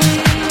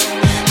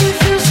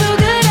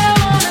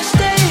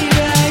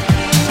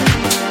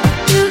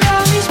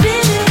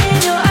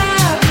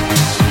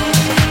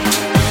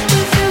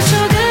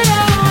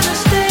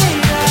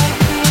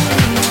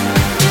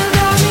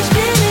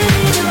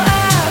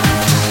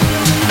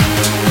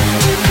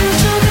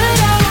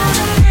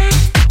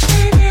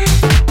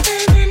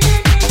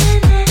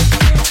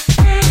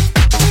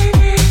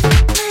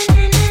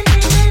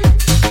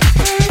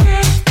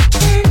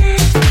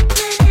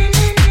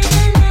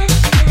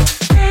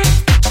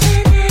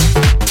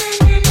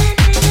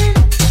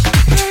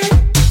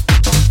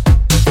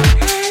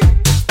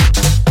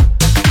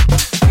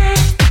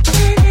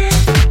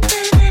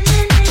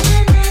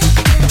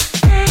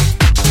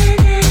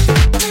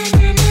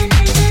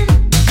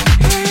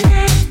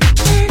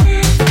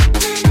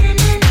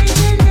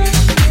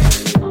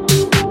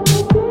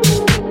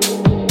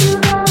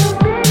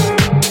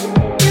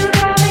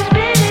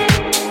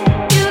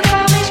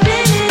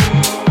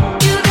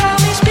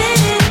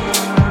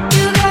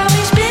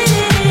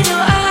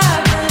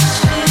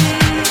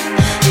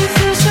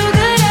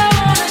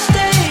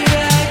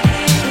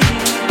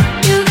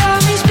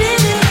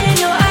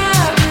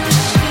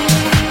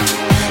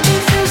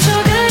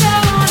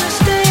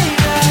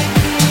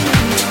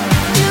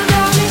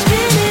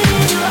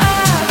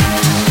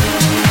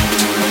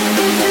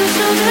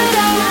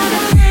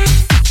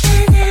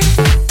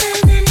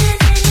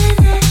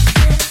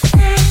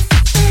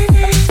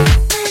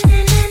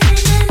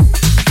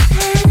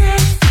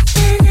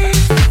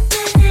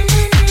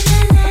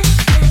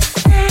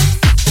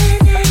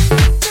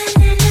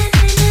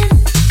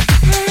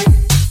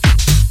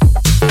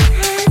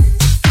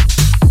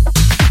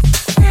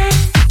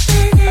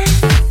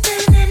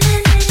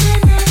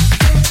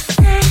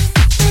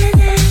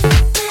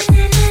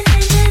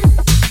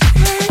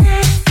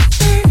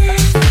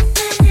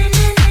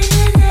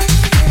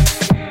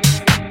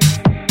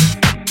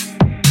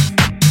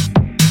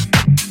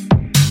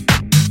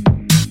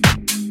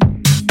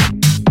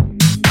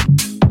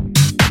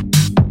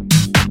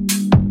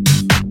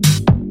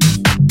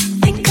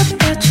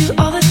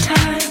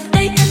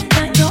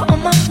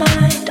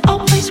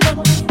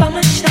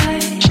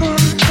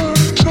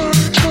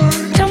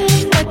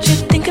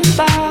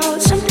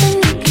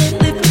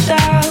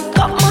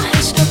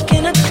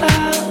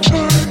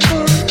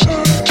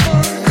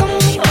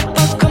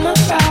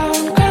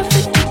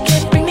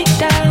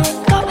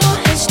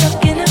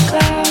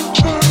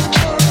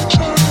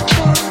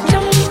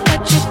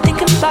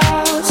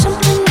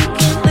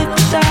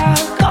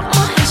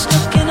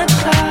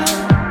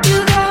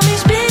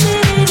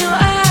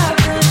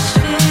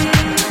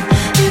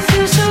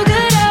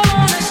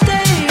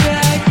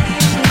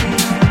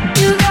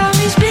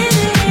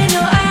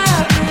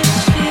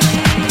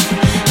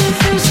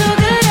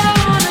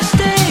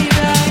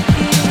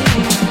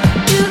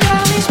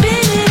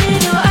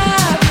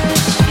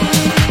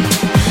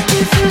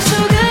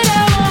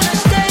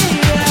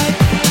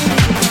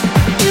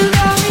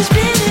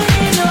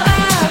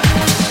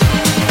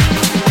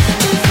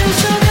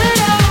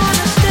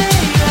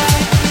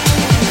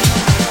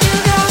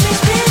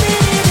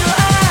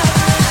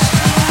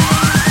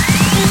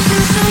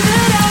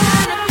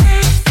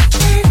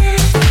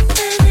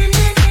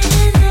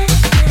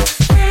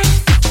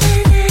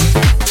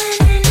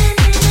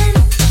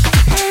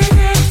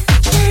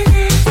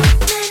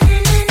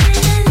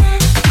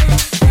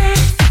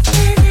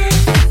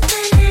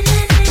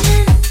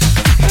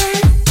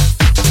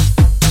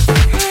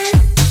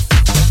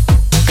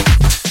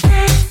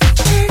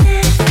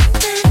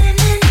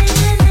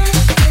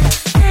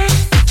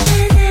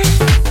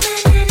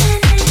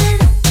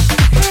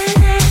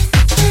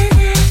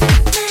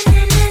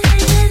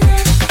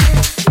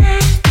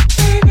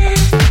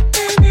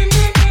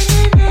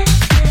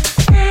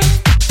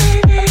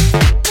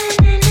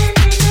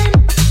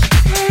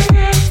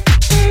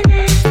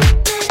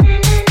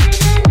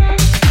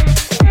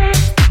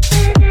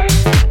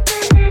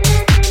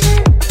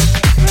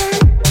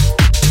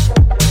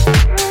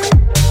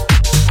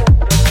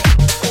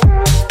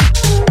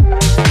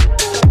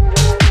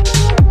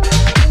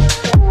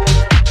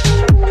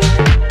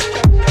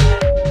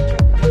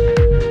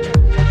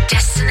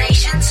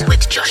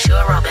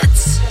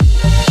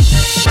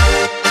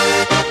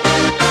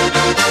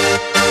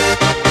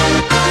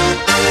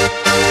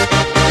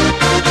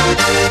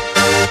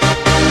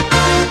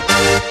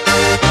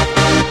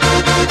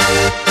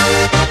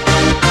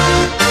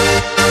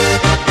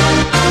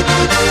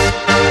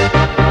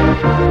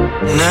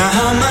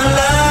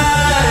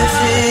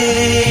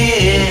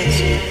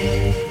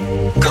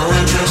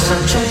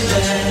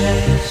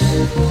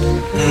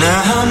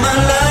 Now my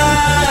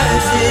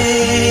life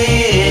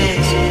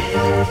is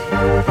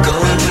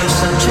going through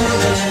some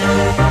changes.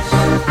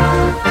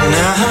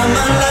 Now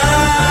my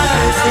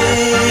life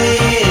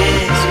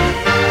is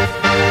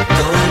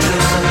going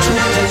through some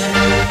changes.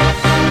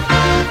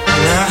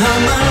 Now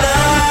my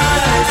life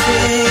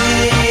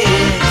is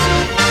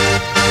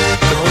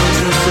going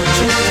through some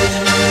changes.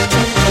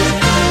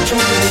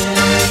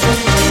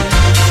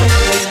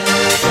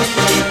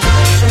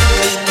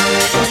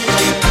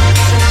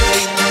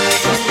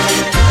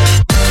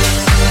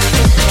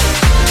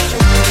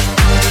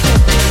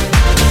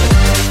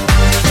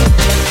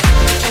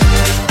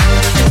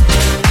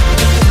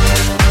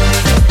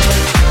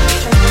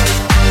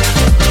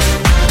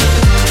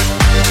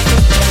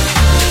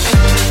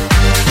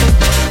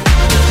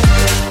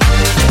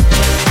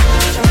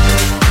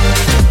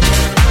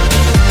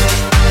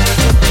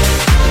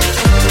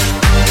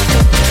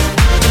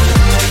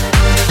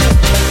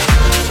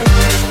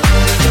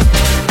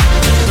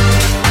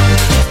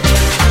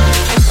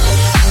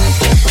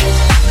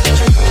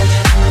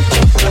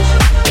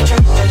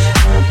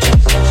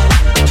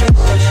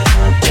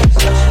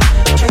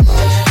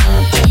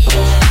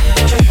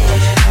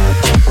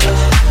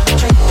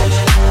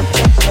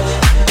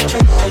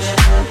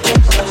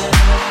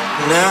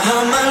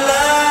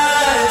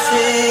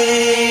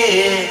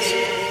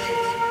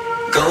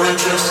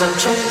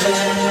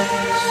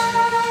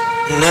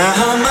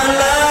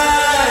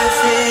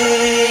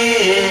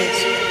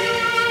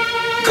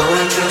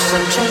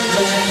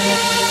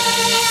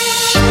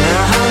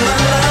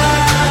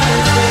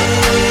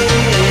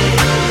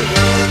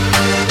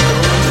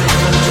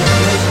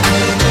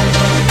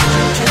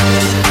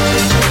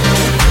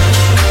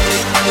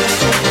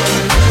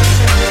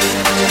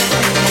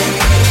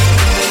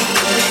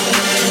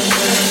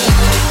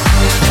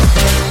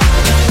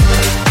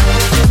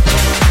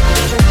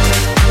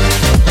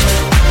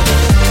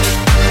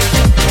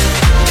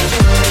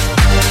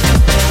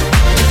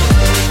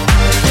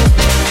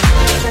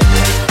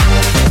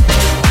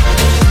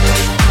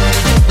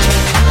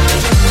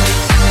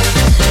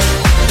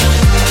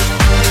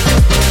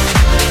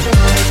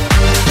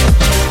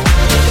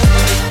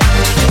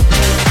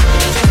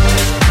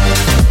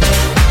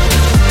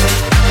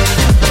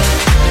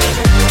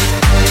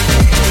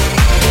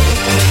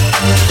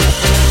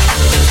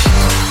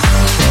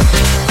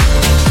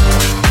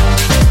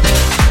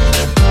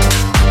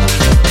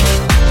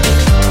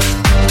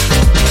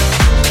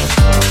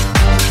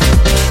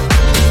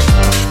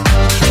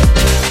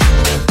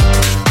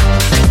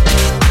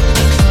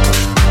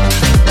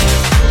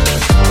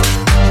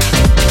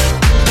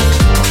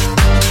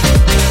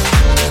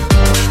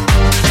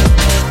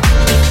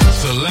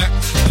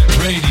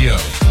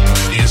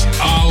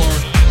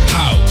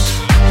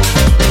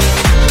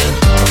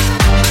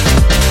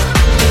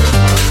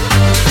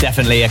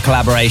 A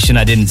collaboration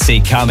I didn't see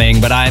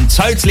coming, but I am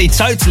totally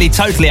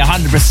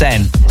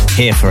 100%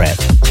 here for it.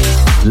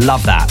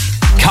 Love that.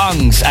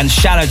 Kungs and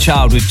Shadow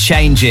Child with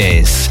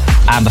Changes,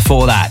 and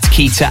before that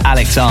Keita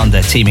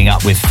Alexander teaming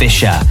up with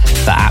Fisher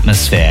for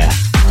Atmosphere.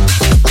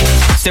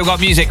 Still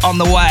got music on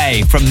the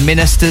way from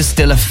Ministers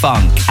Still a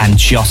Funk and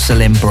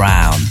Jocelyn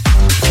Brown.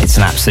 It's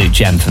an absolute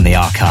gem from the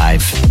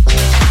archive.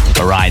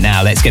 But right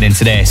now, let's get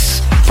into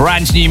this.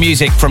 Brand new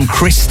music from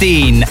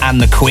Christine and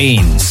the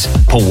Queens.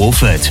 Paul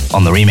Woolford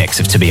on the remix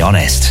of To Be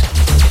Honest.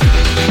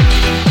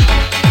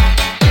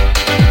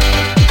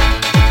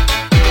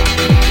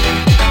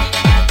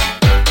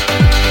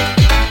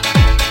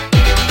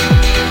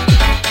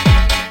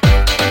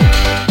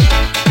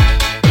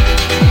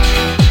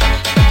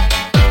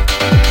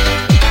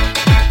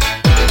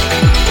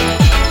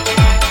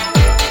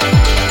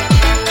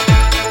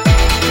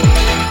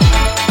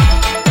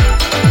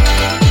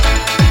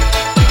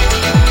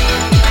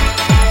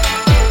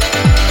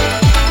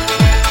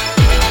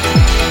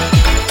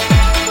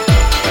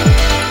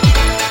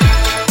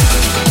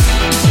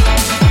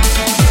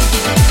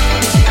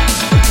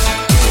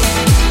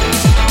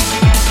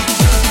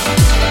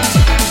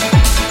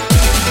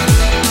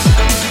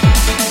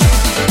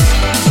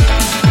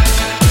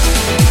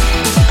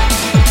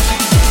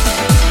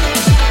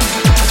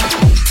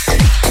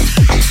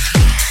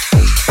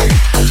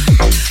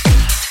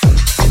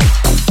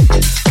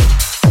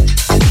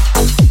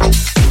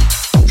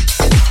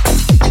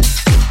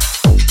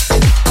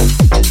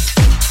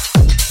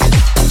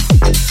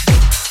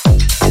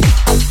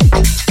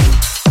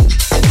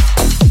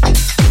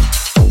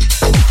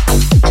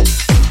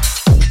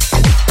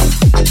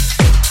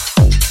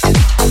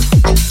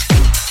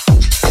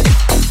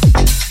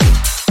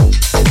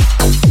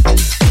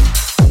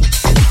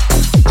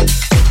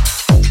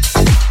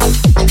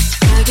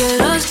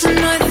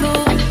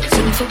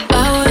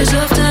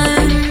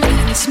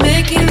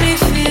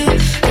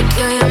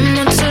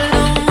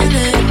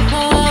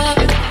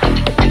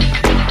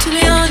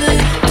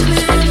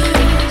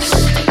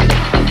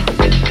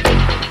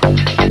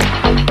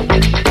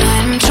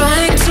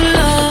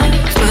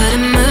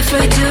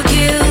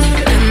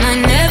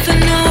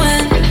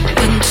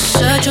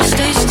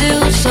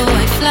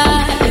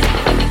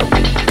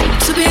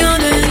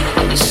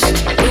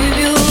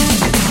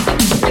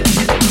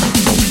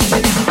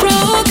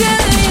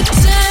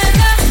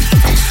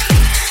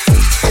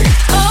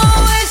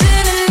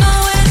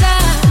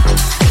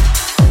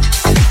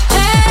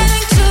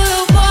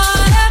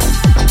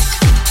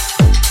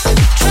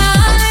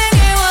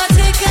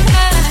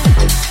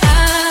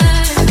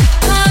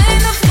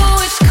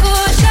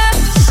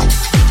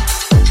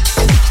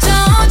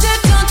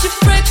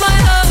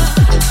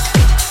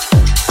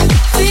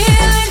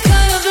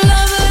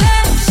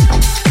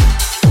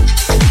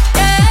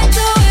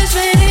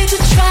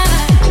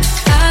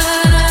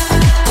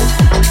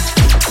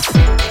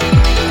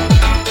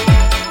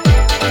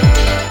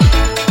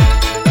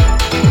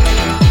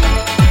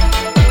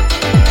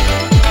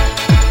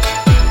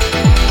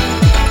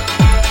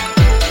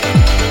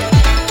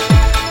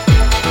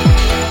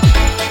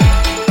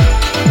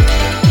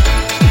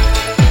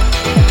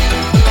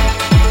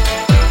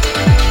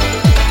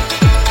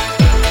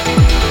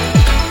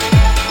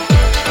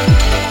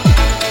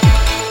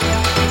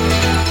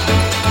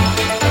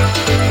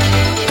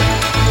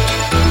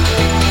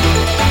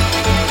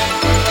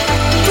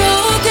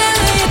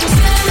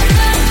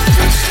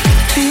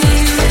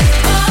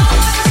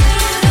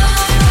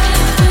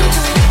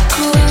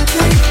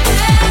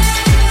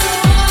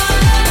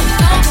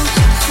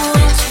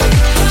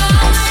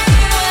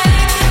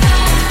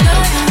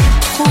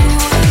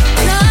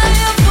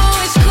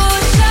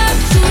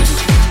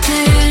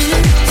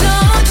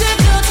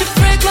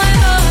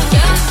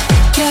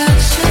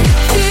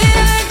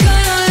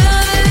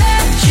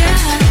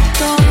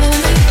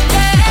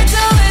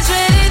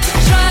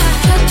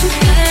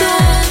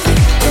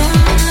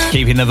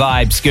 the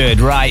vibes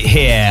good right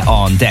here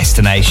on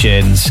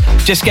Destinations.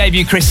 Just gave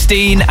you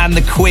Christine and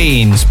the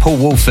Queens, Paul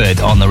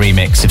Woolford on the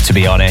remix of To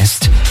Be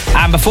Honest.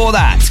 And before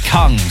that,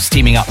 Kungs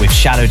teaming up with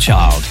Shadow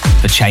Child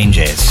for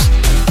Changes.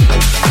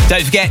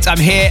 Don't forget, I'm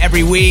here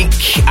every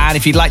week, and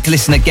if you'd like to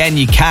listen again,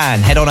 you can.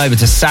 Head on over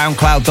to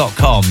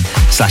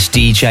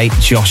soundcloud.com/DJ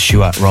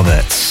Joshua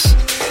Roberts.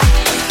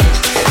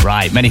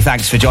 Right, many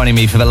thanks for joining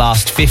me for the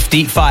last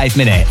 55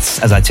 minutes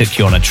as I took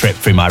you on a trip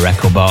through my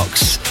record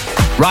box.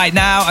 Right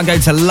now, I'm going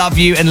to love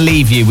you and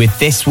leave you with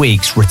this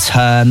week's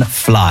Return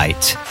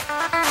Flight.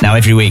 Now,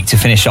 every week to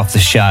finish off the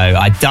show,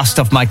 I dust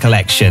off my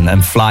collection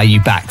and fly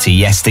you back to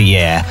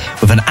yesteryear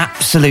with an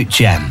absolute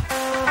gem.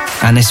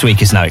 And this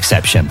week is no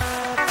exception.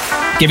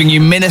 Giving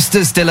you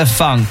Ministers de la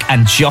Funk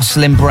and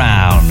Jocelyn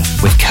Brown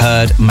with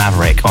Kurd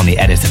Maverick on the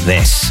edit of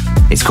this.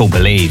 It's called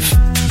Believe.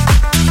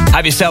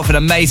 Have yourself an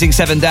amazing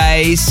 7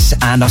 days,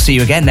 and I'll see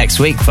you again next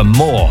week for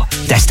more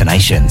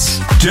Destinations.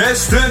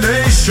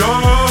 Destinations.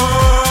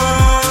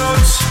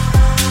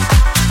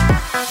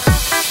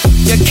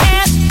 You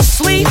can't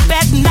sleep